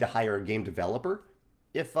might need to hire a game developer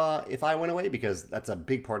if I went away because that's a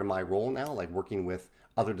big part of my role now, like working with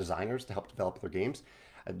other designers to help develop their games.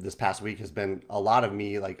 This past week has been a lot of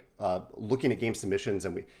me like looking at game submissions,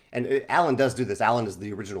 and Alan does do this. Alan is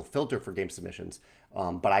the original filter for game submissions,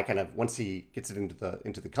 but I kind of once he gets it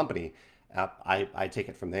into the company, I take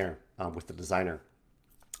it from there with the designer.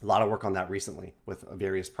 A lot of work on that recently with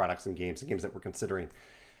various products and games that we're considering.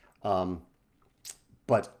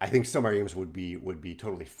 But I think Stonemaier Games would be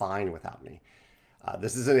totally fine without me.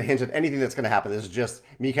 This isn't a hint at anything that's going to happen. This is just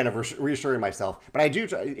me kind of reassuring myself. But I do,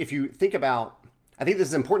 if you think about, I think this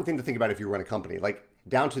is an important thing to think about if you run a company, like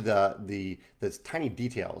down to the tiny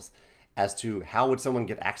details as to how would someone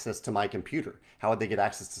get access to my computer? How would they get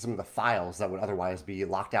access to some of the files that would otherwise be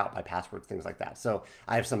locked out by passwords, things like that. So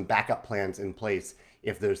I have some backup plans in place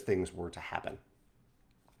if those things were to happen.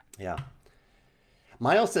 Yeah.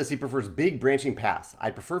 Miles says he prefers big branching paths. I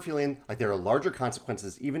prefer feeling like there are larger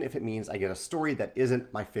consequences, even if it means I get a story that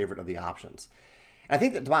isn't my favorite of the options. And I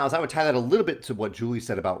think that, Miles, I would tie that a little bit to what Julie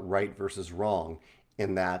said about right versus wrong,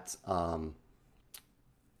 in that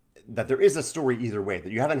that there is a story either way,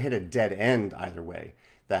 that you haven't hit a dead end either way,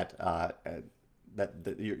 that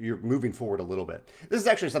that you're moving forward a little bit. This is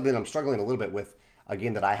actually something I'm struggling a little bit with a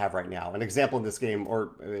game that I have right now. An example in this game,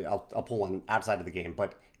 or I'll pull one outside of the game,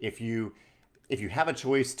 but if you have a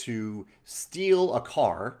choice to steal a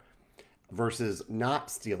car versus not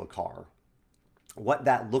steal a car, what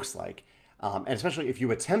that looks like, and especially if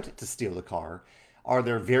you attempt to steal the car, are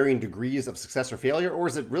there varying degrees of success or failure? Or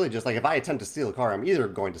is it really just like if I attempt to steal a car, I'm either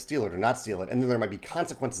going to steal it or not steal it, and then there might be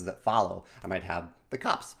consequences that follow. I might have the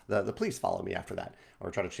cops, the police follow me after that,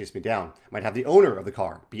 or try to chase me down. I might have the owner of the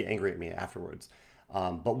car be angry at me afterwards.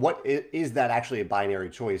 But what is that actually a binary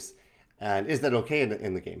choice? And is that okay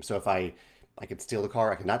in the game? So if I could steal the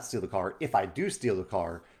car, I could not steal the car. If I do steal the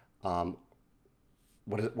car,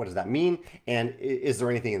 what does that mean? And is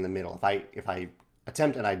there anything in the middle? If I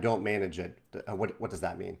attempt and I don't manage it, what does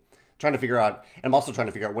that mean? Trying to figure out, and I'm also trying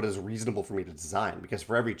to figure out what is reasonable for me to design, because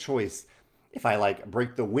for every choice, if I like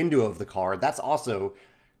break the window of the car, that's also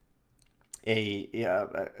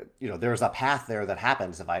there's a path there that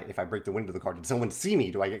happens if I break the window of the car. Did someone see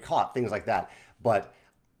me? Do I get caught? Things like that. But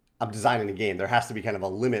I'm designing a game. There has to be kind of a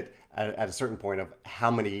limit at a certain point of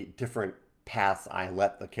how many different paths I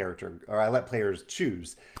let the character or I let players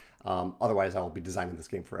choose. Otherwise, I will be designing this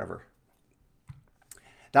game forever.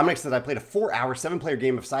 Dominic says, I played a 4-hour, 7-player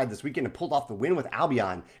game of Side this weekend and pulled off the win with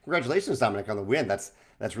Albion. Congratulations, Dominic, on the win. That's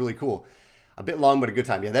really cool. A bit long, but a good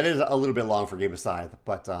time. Yeah, that is a little bit long for Game of Scythe,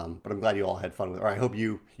 but I'm glad you all had fun with it. Or I hope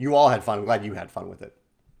you all had fun. I'm glad you had fun with it.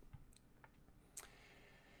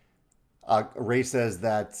 Ray says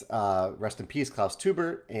that rest in peace, Klaus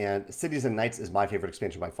Teuber, and Cities and Knights is my favorite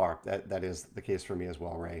expansion by far. That is the case for me as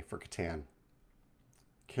well, Ray, for Catan.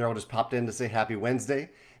 Carol just popped in to say happy Wednesday.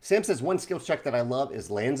 Sam says one skill check that I love is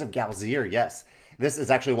Lands of Galzier. Yes, this is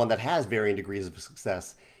actually one that has varying degrees of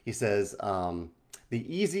success. He says the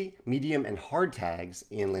easy, medium, and hard tags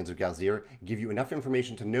in Lands of Galzier give you enough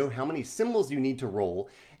information to know how many symbols you need to roll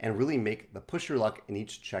and really make the push your luck in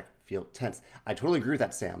each check feel tense. I totally agree with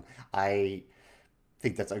that, Sam. I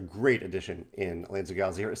think that's a great addition in Lands of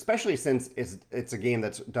Galzier, especially since it's a game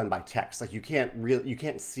that's done by text. Like you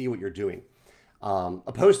can't see what you're doing.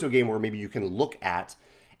 Opposed to a game where maybe you can look at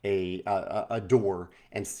a door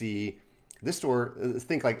and see this door,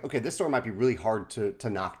 think like, okay, this door might be really hard to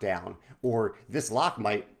knock down, or this lock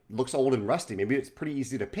looks old and rusty. Maybe it's pretty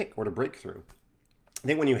easy to pick or to break through. I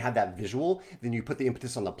think when you have that visual, then you put the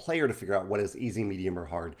impetus on the player to figure out what is easy, medium, or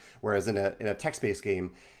hard. Whereas in a text-based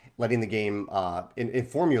game, letting the game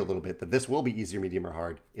inform you a little bit that this will be easier, medium, or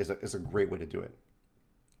hard is a great way to do it.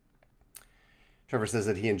 Trevor says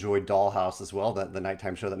that he enjoyed Dollhouse as well, the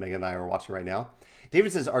nighttime show that Megan and I are watching right now.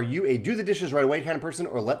 David says, are you a do the dishes right away kind of person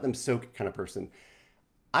or let them soak kind of person?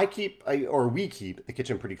 We keep the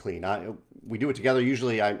kitchen pretty clean. We do it together.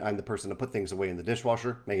 Usually I'm the person to put things away in the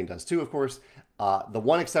dishwasher. Megan does too, of course. The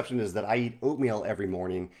one exception is that I eat oatmeal every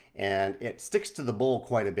morning and it sticks to the bowl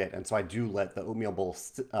quite a bit. And so I do let the oatmeal bowl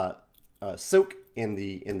soak in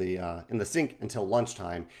the sink until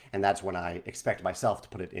lunchtime. And that's when I expect myself to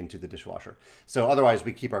put it into the dishwasher. So otherwise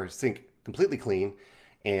we keep our sink completely clean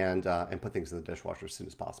and put things in the dishwasher as soon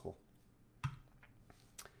as possible.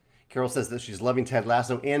 Carol says that she's loving Ted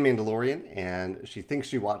Lasso and Mandalorian, and she thinks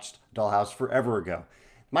she watched Dollhouse forever ago.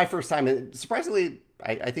 My first time, and surprisingly,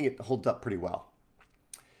 I think it holds up pretty well.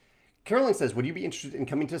 Carolyn says, would you be interested in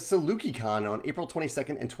coming to SalukiCon on April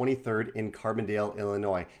 22nd and 23rd in Carbondale,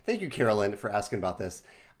 Illinois? Thank you, Carolyn, for asking about this.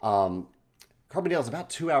 Carbondale is about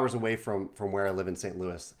 2 hours away from where I live in St.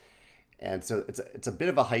 Louis, and so it's a bit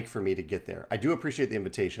of a hike for me to get there. I do appreciate the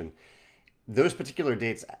invitation. Those particular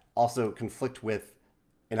dates also conflict with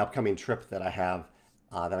an upcoming trip that I have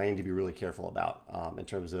that I need to be really careful about in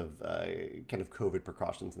terms of kind of COVID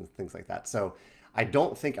precautions and things like that. So I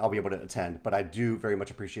don't think I'll be able to attend, but I do very much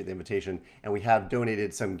appreciate the invitation. And we have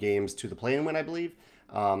donated some games to the Play and Win, I believe,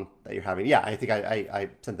 that you're having. Yeah, I think I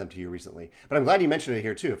sent them to you recently. But I'm glad you mentioned it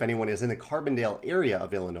here too. If anyone is in the Carbondale area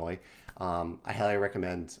of Illinois, I highly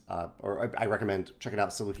recommend, I recommend checking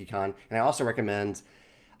out SalukiCon. And I also recommend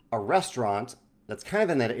a restaurant that's kind of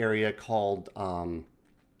in that area called...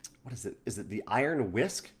 what is it? Is it the Iron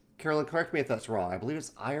Whisk? Carolyn, correct me if that's wrong. I believe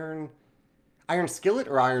it's Iron Skillet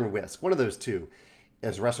or Iron Whisk. One of those two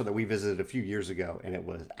is a restaurant that we visited a few years ago, and it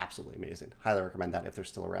was absolutely amazing. Highly recommend that if they're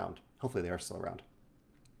still around. Hopefully they are still around.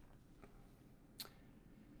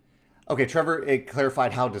 Okay, Trevor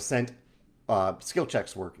clarified how Descent skill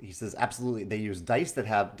checks work. He says, absolutely. They use dice that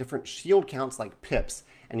have different shield counts like pips,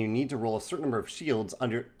 and you need to roll a certain number of shields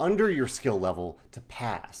under your skill level to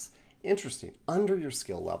pass. Interesting. Under your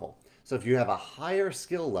skill level. So if you have a higher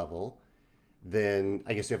skill level, then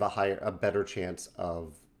I guess you have a better chance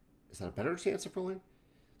of, is that a better chance of rolling?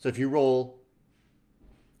 So if you roll,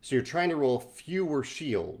 so you're trying to roll fewer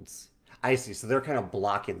shields. I see. So they're kind of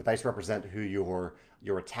blocking. The dice represent who you're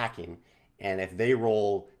attacking. And if they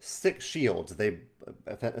roll 6 shields, they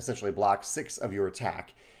essentially block 6 of your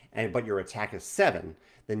attack. But your attack is 7,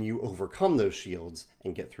 then you overcome those shields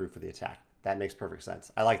and get through for the attack. That makes perfect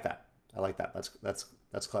sense. I like that. I like that.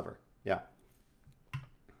 That's clever. Yeah.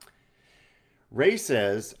 Ray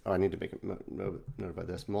says, oh, I need to make a note about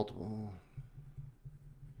this. Multiple.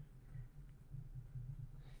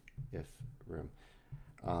 If room.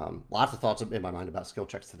 Lots of thoughts in my mind about skill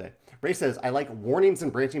checks today. Ray says, I like warnings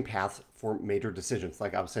and branching paths for major decisions,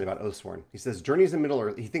 like I was saying about Oathsworn. He says, Journeys in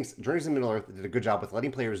Middle-earth, he thinks Journeys in Middle-earth did a good job with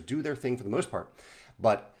letting players do their thing for the most part,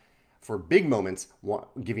 but for big moments,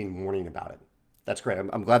 giving warning about it. That's great.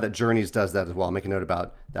 I'm glad that Journeys does that as well. I'll make a note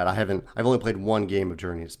about that. I've only played one game of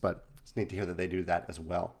Journeys, but it's neat to hear that they do that as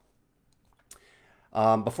well.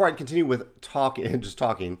 Before I continue with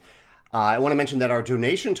talking, I want to mention that our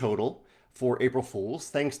donation total for April Fools,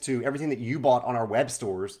 thanks to everything that you bought on our web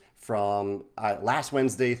stores from last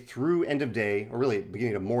Wednesday through end of day, or really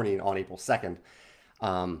beginning of morning on April 2nd.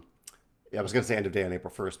 I was going to say end of day on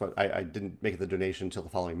April 1st, but I didn't make the donation until the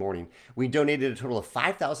following morning. We donated a total of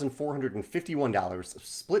 $5,451,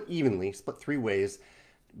 split 3 ways,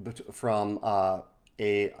 from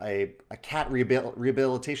a cat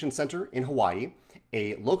rehabilitation center in Hawaii,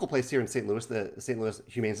 a local place here in St. Louis, the St. Louis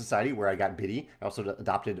Humane Society, where I got Biddy. I also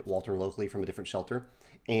adopted Walter locally from a different shelter,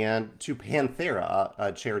 and to Panthera,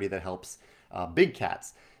 a charity that helps big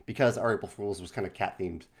cats, because our April Fools was kind of cat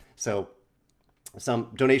themed. So some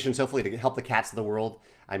donations, hopefully, to help the cats of the world.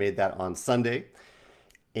 I made that on Sunday.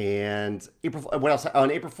 And what else?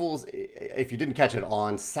 On April Fool's, if you didn't catch it,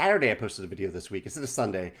 on Saturday I posted a video this week. Instead of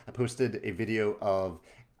Sunday, I posted a video of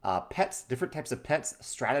pets, different types of pets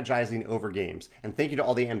strategizing over games. And thank you to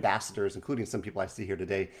all the ambassadors, including some people I see here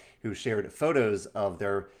today, who shared photos of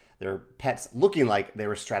their pets looking like they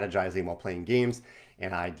were strategizing while playing games.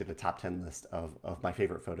 And I did a top 10 list of my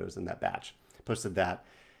favorite photos in that batch. Posted that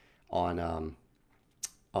on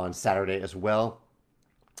Saturday as well.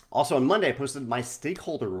 Also on Monday, I posted my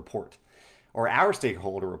stakeholder report, or our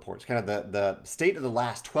stakeholder reports, kind of the state of the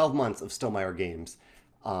last 12 months of Stonemaier Games.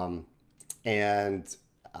 And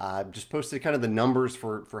just posted kind of the numbers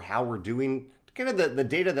for how we're doing, kind of the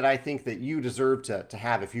data that I think that you deserve to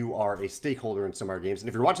have if you are a stakeholder in Stonemaier Games. And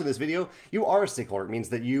if you're watching this video, you are a stakeholder. It means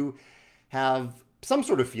that you have some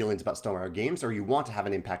sort of feelings about Stonemaier Games, or you want to have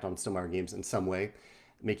an impact on Stonemaier Games in some way,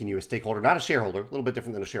 making you a stakeholder, not a shareholder, a little bit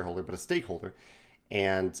different than a shareholder, but a stakeholder.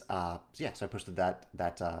 And yeah, so I posted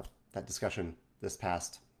that discussion this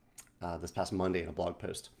past Monday in a blog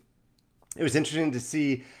post. It was interesting to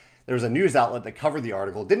see there was a news outlet that covered the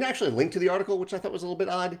article, didn't actually link to the article, which I thought was a little bit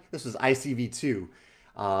odd. This was ICV2.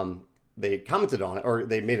 They commented on it, or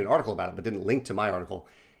they made an article about it, but didn't link to my article.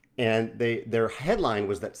 And their headline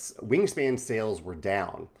was that Wingspan sales were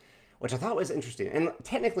down, which I thought was interesting. And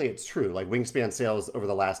technically it's true. Like Wingspan sales over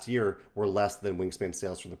the last year were less than Wingspan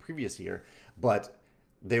sales from the previous year, but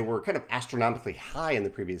they were kind of astronomically high in the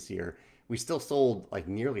previous year. We still sold like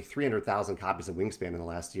nearly 300,000 copies of Wingspan in the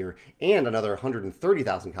last year and another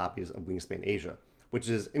 130,000 copies of Wingspan Asia, which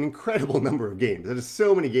is an incredible number of games. That is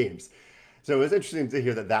so many games. So it was interesting to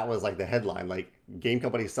hear that that was like the headline, like game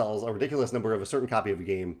company sells a ridiculous number of a certain copy of a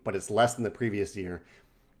game, but it's less than the previous year.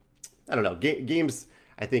 I don't know. Games,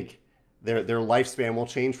 I think their lifespan will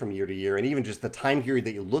change from year to year. And even just the time period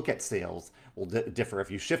that you look at sales will differ. If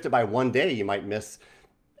you shift it by one day, you might miss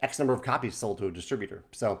X number of copies sold to a distributor.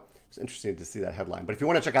 So it's interesting to see that headline. But if you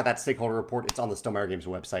want to check out that stakeholder report, it's on the Stonemaier Games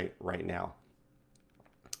website right now.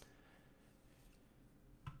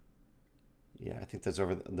 Yeah, I think those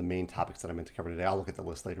are the main topics that I meant to cover today. I'll look at the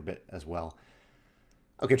list later a bit as well.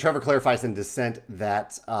 Okay, Trevor clarifies in Dissent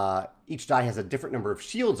that each die has a different number of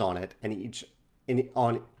shields on it, and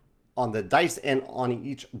on the dice and on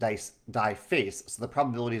each die face, so the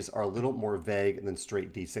probabilities are a little more vague than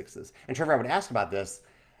straight D6s. And Trevor, I would ask about this.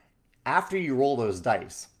 After you roll those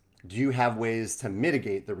dice, do you have ways to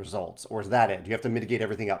mitigate the results, or is that it? Do you have to mitigate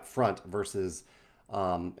everything up front versus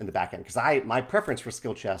in the back end? Because my preference for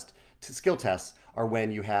skill tests are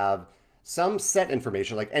when you have some set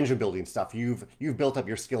information like engine building stuff. You've built up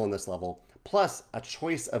your skill in this level, plus a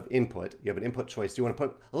choice of input. You have an input choice. You want to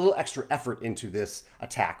put a little extra effort into this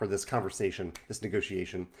attack or this conversation, this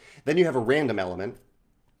negotiation. Then you have a random element.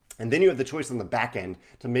 And then you have the choice on the back end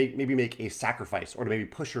to maybe make a sacrifice or to maybe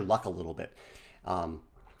push your luck a little bit.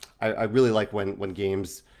 I really like when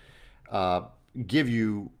games give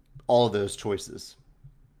you all of those choices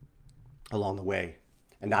along the way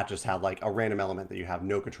and not just have like a random element that you have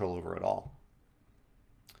no control over at all.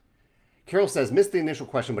 Carol says, missed the initial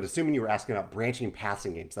question, but assuming you were asking about branching paths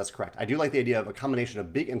in games, that's correct. I do like the idea of a combination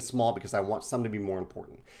of big and small because I want some to be more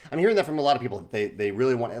important. I'm hearing that from a lot of people. They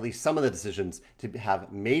really want at least some of the decisions to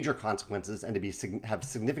have major consequences and to have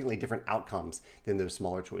significantly different outcomes than those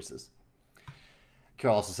smaller choices.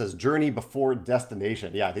 Carol also says, journey before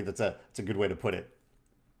destination. Yeah, I think that's a good way to put it.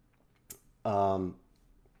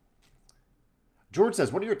 George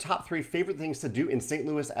says, what are your top 3 favorite things to do in St.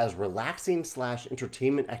 Louis as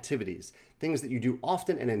relaxing/entertainment activities? Things that you do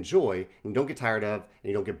often and enjoy and don't get tired of and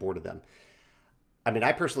you don't get bored of them. I mean,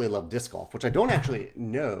 I personally love disc golf, which I don't actually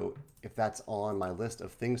know if that's on my list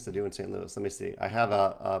of things to do in St. Louis. Let me see. I have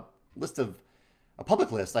a list of a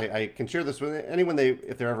public list. I can share this with anyone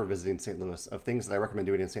if they're ever visiting St. Louis of things that I recommend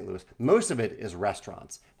doing in St. Louis. Most of it is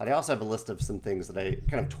restaurants, but I also have a list of some things that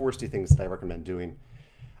kind of touristy things that I recommend doing.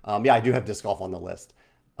 Yeah, I do have disc golf on the list.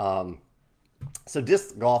 So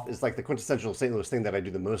disc golf is like the quintessential St. Louis thing that I do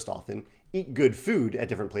the most often. Eat good food at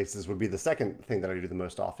different places would be the second thing that I do the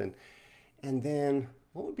most often. And then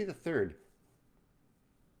what would be the third?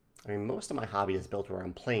 I mean, most of my hobby is built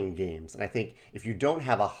around playing games. And I think if you don't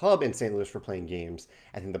have a hub in St. Louis for playing games,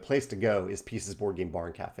 I think the place to go is Pieces Board Game Bar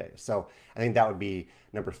and Cafe. So I think that would be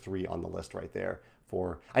number 3 on the list right there.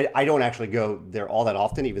 I don't actually go there all that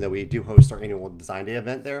often, even though we do host our annual Design Day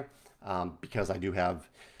event there, because I do have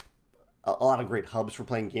a lot of great hubs for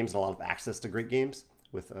playing games and a lot of access to great games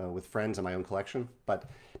with friends and my own collection. But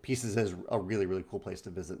Pieces is a really, really cool place to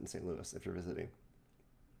visit in St. Louis if you're visiting.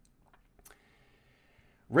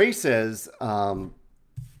 Ray says,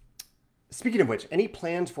 speaking of which, any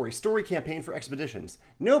plans for a story campaign for Expeditions?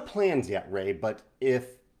 No plans yet, Ray, but if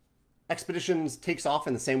Expeditions takes off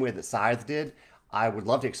in the same way that Scythe did, I would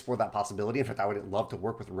love to explore that possibility. In fact, I would love to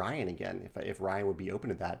work with Ryan again if Ryan would be open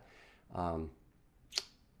to that.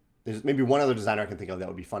 There's maybe one other designer I can think of that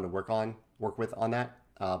would be fun to work with on that.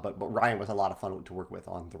 But Ryan was a lot of fun to work with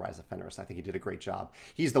on The Rise of Fenris. I think he did a great job.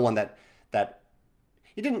 He's the one that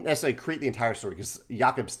he didn't necessarily create the entire story because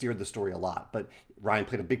Jakob steered the story a lot, but Ryan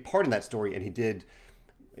played a big part in that story, and he did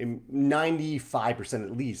 95%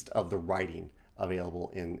 at least of the writing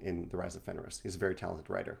available in The Rise of Fenris. He's a very talented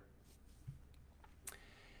writer.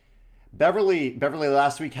 Beverly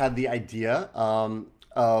last week had the idea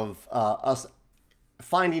of us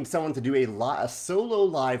finding someone to do a solo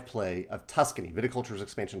live play of Tuscany, Viticulture's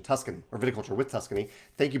expansion Tuscany, or Viticulture with Tuscany.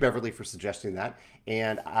 Thank you, Beverly, for suggesting that.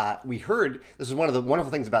 And we heard, this is one of the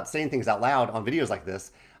wonderful things about saying things out loud on videos like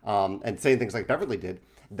this. and saying things like Beverly did,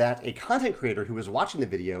 that a content creator who was watching the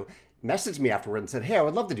video messaged me afterward and said, "Hey, I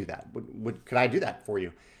would love to do that. Could I do that for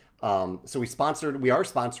you?" So we are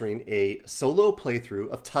sponsoring a solo playthrough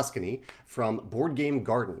of Tuscany from Board Game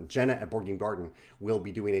Garden. Jenna at Board Game Garden will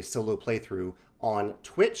be doing a solo playthrough on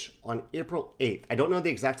Twitch on April 8th. I don't know the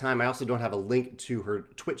exact time. I also don't have a link to her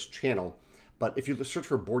Twitch channel, but if you search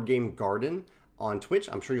for Board Game Garden on Twitch,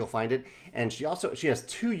 I'm sure you'll find it. And she has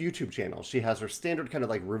 2 YouTube channels. She has her standard kind of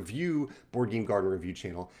like Board Game Garden review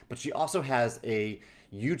channel, but she also has a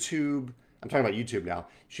YouTube, I'm talking about YouTube now.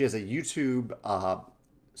 She has a YouTube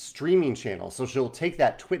streaming channel. So she'll take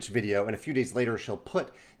that Twitch video and a few days later she'll put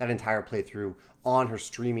that entire playthrough on her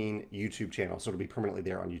streaming YouTube channel. So it'll be permanently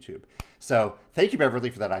there on YouTube. So thank you, Beverly,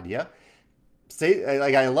 for that idea.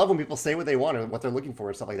 I love when people say what they want and what they're looking for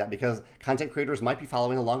and stuff like that, because content creators might be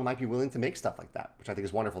following along, might be willing to make stuff like that, which I think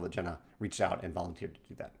is wonderful that Jenna reached out and volunteered to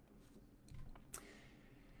do that.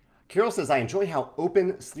 Carol says, I enjoy how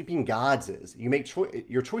open Sleeping Gods is. You make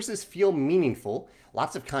your choices feel meaningful,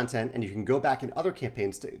 lots of content, and you can go back in other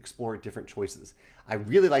campaigns to explore different choices. I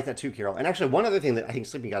really like that too, Carol. And actually, one other thing that I think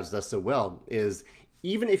Sleeping Gods does so well is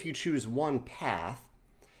even if you choose one path,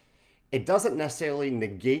 it doesn't necessarily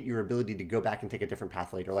negate your ability to go back and take a different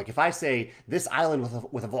path later. Like if I say this island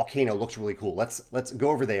with a volcano looks really cool, let's go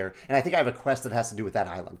over there. And I think I have a quest that has to do with that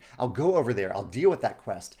island. I'll go over there. I'll deal with that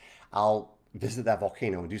quest. I'll visit that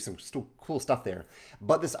volcano and do some cool stuff there.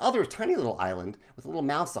 But this other tiny little island with a little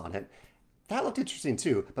mouse on it, that looked interesting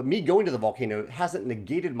too. But me going to the volcano hasn't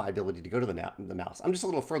negated my ability to go to the mouse. I'm just a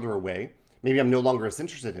little further away. Maybe I'm no longer as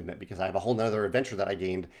interested in it because I have a whole nother adventure that I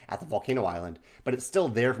gained at the volcano island, but it's still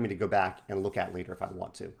there for me to go back and look at later if I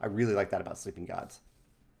want to. I really like that about Sleeping Gods.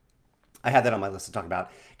 I had that on my list to talk about.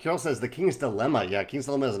 Carol says The King's Dilemma. Yeah, King's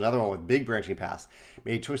Dilemma is another one with big branching paths.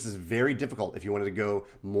 Made choices very difficult if you wanted to go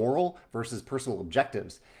moral versus personal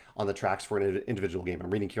objectives on the tracks for an individual game. I'm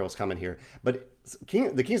reading Carol's comment here. But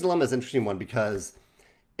The King's Dilemma is an interesting one because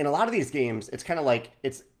in a lot of these games, it's kind of like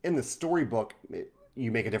it's in the storybook. You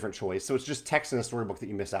make a different choice. So it's just text in a storybook that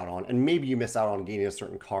you miss out on. And maybe you miss out on gaining a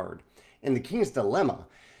certain card. In The King's Dilemma,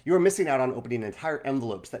 you are missing out on opening entire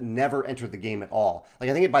envelopes that never entered the game at all. Like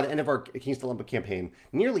I think by the end of our King's Dilemma campaign,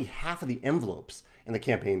 nearly half of the envelopes in the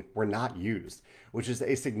campaign were not used, which is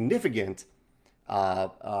a significant, I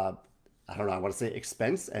don't know, I want to say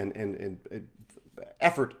expense and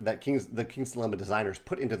effort that the King's Dilemma designers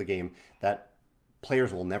put into the game that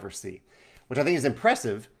players will never see, which I think is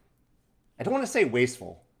impressive. I don't want to say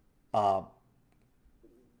wasteful, but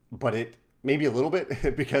it maybe a little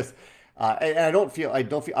bit because and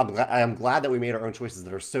I'm glad that we made our own choices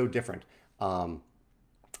that are so different.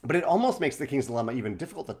 But it almost makes the King's Dilemma even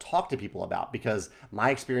difficult to talk to people about because my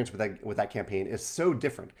experience with that campaign is so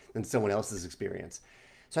different than someone else's experience.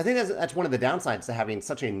 So I think that's one of the downsides to having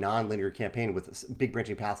such a non-linear campaign with big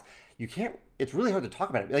branching paths. It's really hard to talk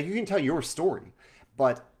about it. Like you can tell your story,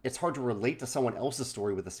 but it's hard to relate to someone else's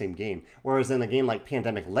story with the same game. Whereas in a game like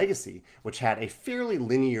Pandemic Legacy, which had a fairly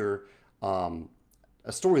linear a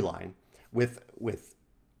storyline with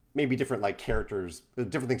maybe different like characters,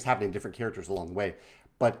 different things happening to different characters along the way,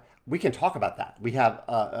 but we can talk about that. We have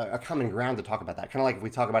a common ground to talk about that. Kind of like if we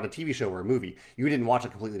talk about a TV show or a movie. You didn't watch a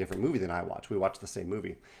completely different movie than I watched. We watched the same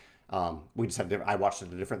movie. We just have I watched it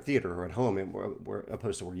at a different theater or at home, and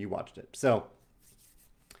opposed to where you watched it. So.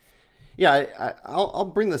 Yeah, I'll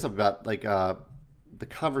bring this up about like the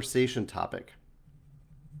conversation topic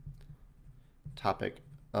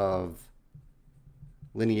of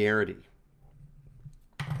linearity.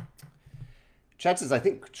 Chad says, I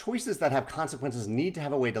think choices that have consequences need to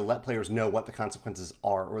have a way to let players know what the consequences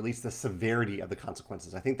are, or at least the severity of the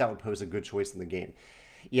consequences. I think that would pose a good choice in the game.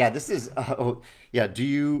 Yeah, this is, do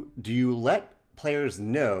you let players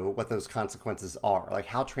know what those consequences are? Like,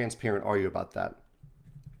 how transparent are you about that?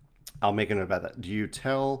 I'll make a note about that. Do you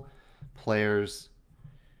tell players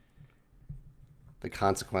the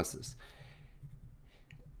consequences?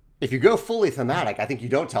 If you go fully thematic, I think you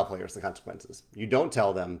don't tell players the consequences. You don't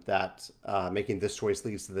tell them that making this choice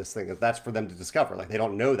leads to this thing. That's for them to discover. Like they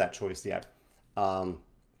don't know that choice yet. But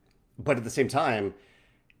at the same time,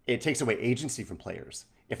 it takes away agency from players.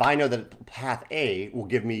 If I know that path A will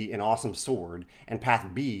give me an awesome sword and path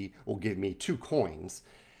B will give me 2 coins,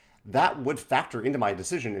 that would factor into my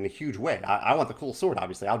decision in a huge way. I want the cool sword,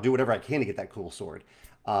 obviously. I'll do whatever I can to get that cool sword.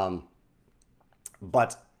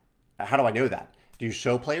 But how do I know that? Do you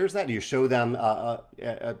show players that? Do you show them a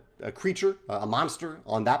creature, a monster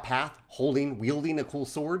on that path, wielding a cool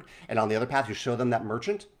sword, and on the other path you show them that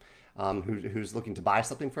merchant who's looking to buy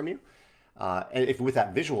something from you? And if with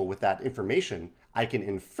that visual, with that information, I can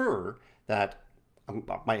infer that I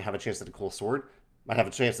might have a chance at a cool sword. Might have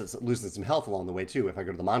a chance at losing some health along the way too. If I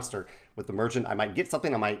go to the monster with the merchant, I might get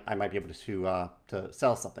something. I might be able to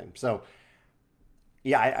sell something. So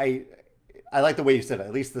yeah, I like the way you said it.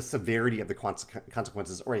 At least the severity of the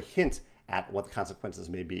consequences, or a hint at what the consequences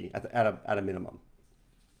may be at a minimum.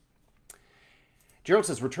 Gerald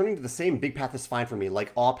says, returning to the same big path is fine for me,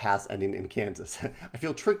 like all paths ending in Kansas. I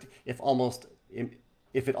feel tricked if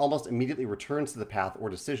it almost immediately returns to the path or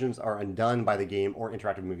decisions are undone by the game or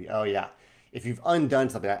interactive movie. Oh yeah, if you've undone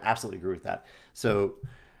something, I absolutely agree with that. So,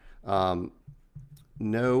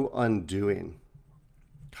 no undoing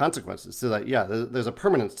consequences. So that yeah, there's a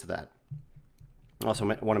permanence to that. I also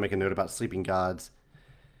want to make a note about sleeping gods.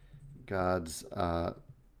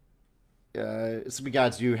 Sleeping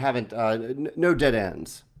gods, you haven't no dead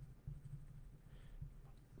ends.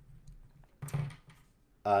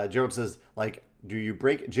 Gerald says, like, do you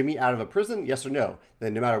break Jimmy out of a prison? Yes or no?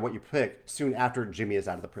 Then no matter what you pick, soon after Jimmy is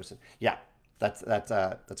out of the prison. Yeah, that's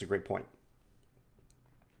a great point.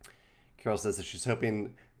 Carol says that she's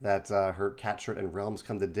hoping that her cat shirt and realms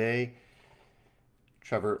come today.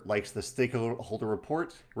 Trevor likes the stakeholder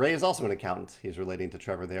report. Ray is also an accountant. He's relating to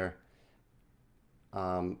Trevor there.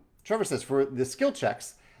 Trevor says, for the skill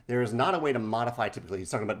checks, there is not a way to modify typically. He's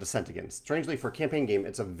talking about Descent again. Strangely, for a campaign game,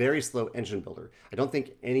 it's a very slow engine builder. I don't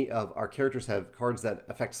think any of our characters have cards that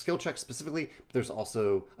affect skill checks specifically, but there's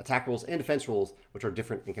also attack rolls and defense rolls, which are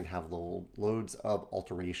different and can have loads of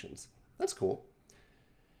alterations. That's cool.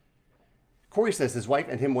 Corey says his wife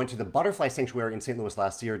and him went to the Butterfly Sanctuary in St. Louis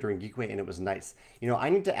last year during Geekway, and it was nice. You know, I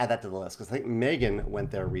need to add that to the list, because I think Megan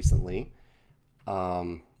went there recently.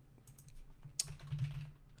 Megan,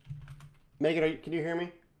 can you hear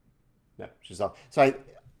me? No, she's off. So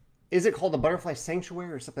is it called the Butterfly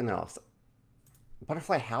Sanctuary or something else?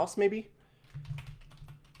 Butterfly House, maybe?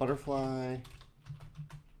 Butterfly.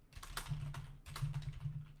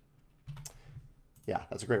 Yeah,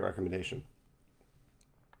 that's a great recommendation.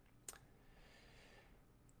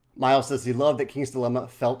 Miles says he loved that King's Dilemma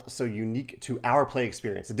felt so unique to our play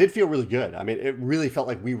experience. It did feel really good. I mean, it really felt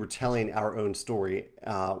like we were telling our own story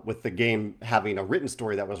with the game having a written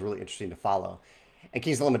story that was really interesting to follow. And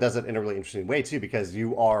King's Dilemma does it in a really interesting way too, because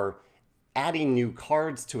you are adding new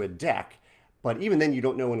cards to a deck, but even then you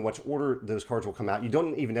don't know in which order those cards will come out. You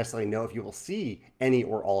don't even necessarily know if you will see any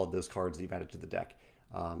or all of those cards that you've added to the deck.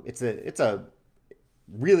 It's a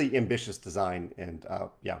really ambitious design, and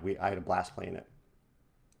yeah, I had a blast playing it.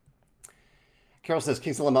 Carol says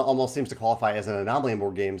King's Dilemma almost seems to qualify as an anomaly in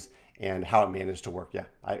board games, and how it managed to work. Yeah,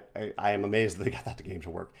 I am amazed that they got that game to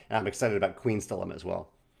work, and I'm excited about Queen's Dilemma as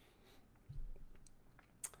well.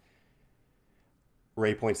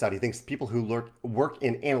 Ray points out he thinks people who work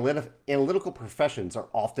in analytical professions are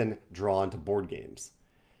often drawn to board games.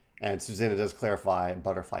 And Susanna does clarify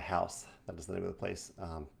Butterfly House. That is the name of the place.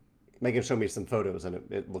 Megan showed me some photos, and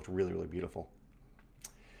it looked really, really beautiful.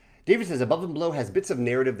 David says, Above and Below has bits of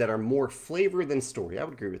narrative that are more flavor than story. I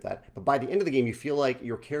would agree with that. But by the end of the game, you feel like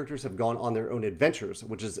your characters have gone on their own adventures,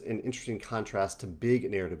 which is an interesting contrast to big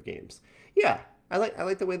narrative games. Yeah, I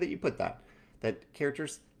like the way that you put that. That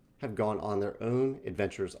characters have gone on their own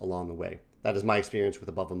adventures along the way. That is my experience with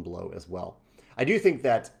Above and Below as well. I do think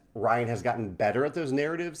that Ryan has gotten better at those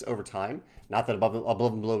narratives over time. Not that Above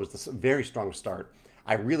and Below was a very strong start.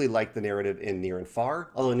 I really like the narrative in Near and Far,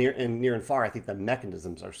 although in Near and Far, I think the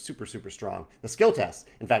mechanisms are super, super strong. The skill tests,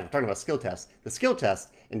 in fact, we're talking about skill tests. The skill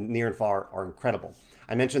tests in Near and Far are incredible.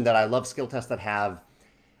 I mentioned that I love skill tests that have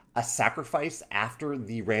a sacrifice after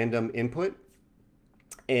the random input.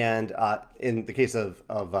 And in the case of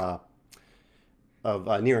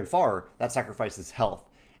Near and Far, that sacrifice is health.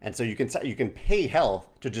 And so you can pay health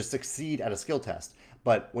to just succeed at a skill test.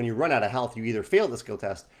 But when you run out of health, you either fail the skill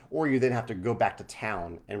test or you then have to go back to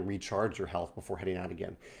town and recharge your health before heading out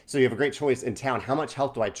again. So you have a great choice in town. How much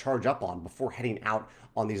health do I charge up on before heading out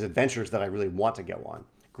on these adventures that I really want to go on?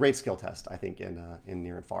 Great skill test, I think, in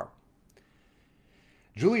Near and Far.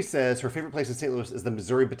 Julie says her favorite place in St. Louis is the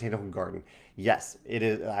Missouri Botanical Garden. Yes, it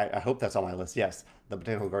is. I hope that's on my list. Yes, the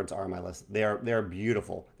Botanical Gardens are on my list. They're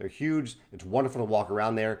beautiful. They're huge. It's wonderful to walk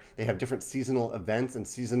around there. They have different seasonal events and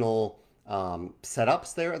seasonal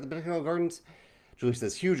setups there at the Botanical Gardens. Julie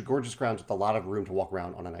says huge, gorgeous grounds with a lot of room to walk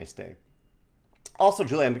around on a nice day. Also,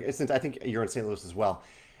 Julie, since I think you're in St. Louis as well,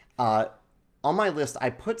 on my list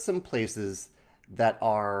I put some places that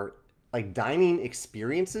are like dining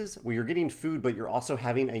experiences where you're getting food, but you're also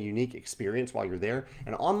having a unique experience while you're there.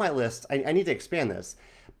 And on my list, I need to expand this,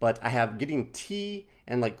 but I have getting tea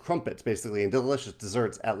and like crumpets, basically, and delicious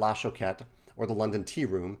desserts at La Choquette or the London Tea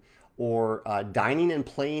Room, or dining and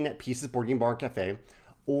playing at Pieces Board Game Bar and Cafe,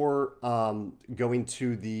 or going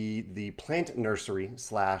to the plant nursery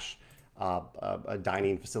slash a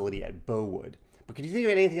dining facility at Bowood. But can you think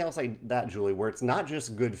of anything else like that, Julie, where it's not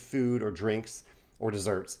just good food or drinks or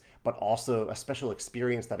desserts, but also a special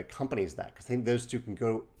experience that accompanies that? Because I think those two can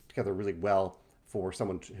go together really well for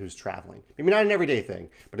someone who's traveling. Maybe not an everyday thing,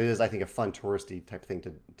 but it is, I think, a fun touristy type thing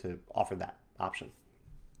to offer that option.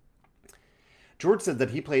 George said that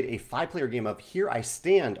he played a 5-player game of Here I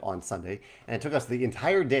Stand on Sunday, and it took us the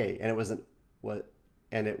entire day, and it was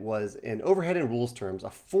in overhead and rules terms, a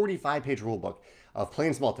 45-page rule book of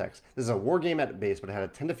plain small text. This is a war game at base, but it had a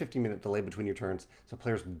 10 to 15 minute delay between your turns, so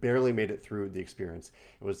players barely made it through the experience.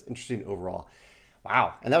 It was interesting overall.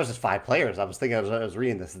 Wow, and that was just 5 players. I was thinking, I was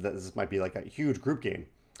reading this, that this might be like a huge group game.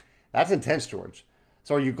 That's intense, George.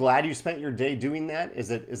 So are you glad you spent your day doing that? Is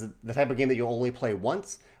it the type of game that you'll only play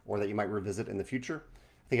once, or that you might revisit in the future?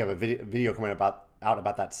 I think I have a video coming out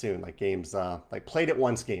about that soon, like games, like played it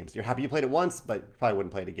once games. You're happy you played it once, but you probably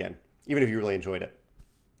wouldn't play it again, even if you really enjoyed it.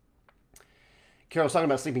 Carol's talking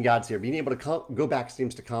about Sleeping Gods here. Being able to go back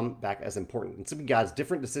seems to come back as important. In Sleeping Gods,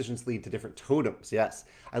 different decisions lead to different totems. Yes.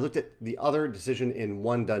 I looked at the other decision in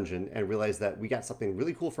one dungeon and realized that we got something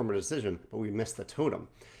really cool from a decision, but we missed the totem.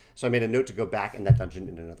 So I made a note to go back in that dungeon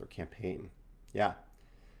in another campaign. Yeah.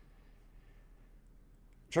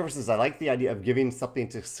 Trevor says, I like the idea of giving something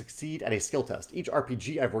to succeed at a skill test. Each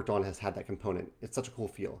RPG I've worked on has had that component. It's such a cool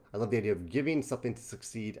feel. I love the idea of giving something to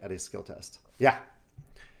succeed at a skill test. Yeah.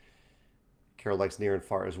 Carol likes near and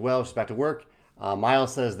far as well. She's back to work.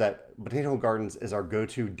 Miles says that Botanical Gardens is our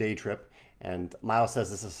go-to day trip. And Miles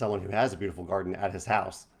says this is someone who has a beautiful garden at his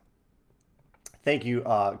house. Thank you,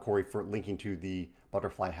 Corey, for linking to the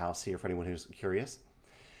Butterfly House here for anyone who's curious.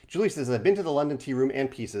 Julie says, I've been to the London Tea Room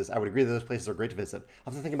and Pieces. I would agree that those places are great to visit.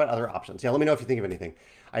 I'll have to think about other options. Yeah, let me know if you think of anything.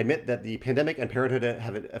 I admit that the pandemic and parenthood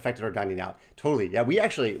have affected our dining out. Totally. Yeah,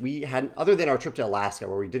 we had, other than our trip to Alaska,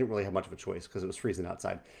 where we didn't really have much of a choice because it was freezing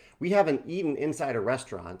outside, we haven't eaten inside a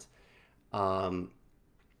restaurant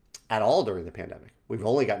at all during the pandemic. We've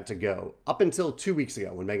only gotten to go up until 2 weeks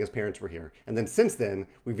ago when Megan's parents were here. And then since then,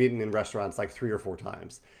 we've eaten in restaurants like 3 or 4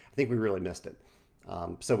 times. I think we really missed it.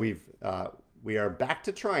 So we are back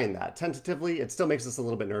to trying that tentatively. It still makes us a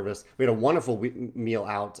little bit nervous. We had a wonderful meal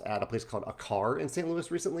out at a place called Akar in St.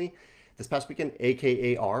 Louis recently. This past weekend,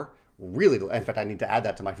 AKAR. Really, in fact, I need to add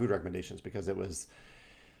that to my food recommendations because it was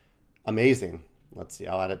amazing. Let's see,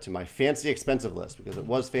 I'll add it to my fancy expensive list because it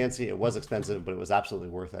was fancy, it was expensive, but it was absolutely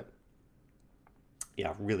worth it.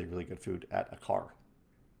 Yeah, really, really good food at Akar.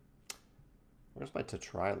 Where's my to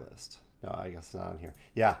try list? No, I guess not on here.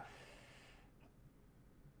 Yeah.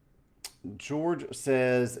 George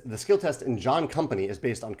says the skill test in John Company is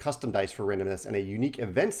based on custom dice for randomness and a unique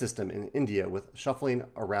event system in India with shuffling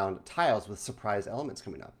around tiles with surprise elements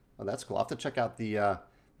coming up. Oh, that's cool. I'll have to check out the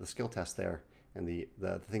skill test there and the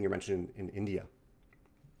thing you're mentioning in India.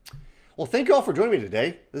 Well, thank you all for joining me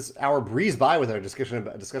today. This hour breezed by with our discussion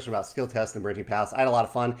about skill tests and branching paths. I had a lot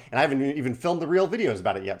of fun, and I haven't even filmed the real videos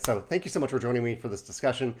about it yet. So thank you so much for joining me for this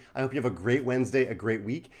discussion. I hope you have a great Wednesday, a great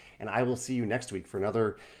week, and I will see you next week for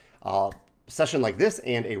another session like this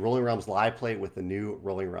and a Rolling Realms live play with the new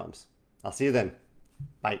Rolling Realms. I'll see you then.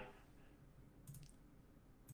 Bye.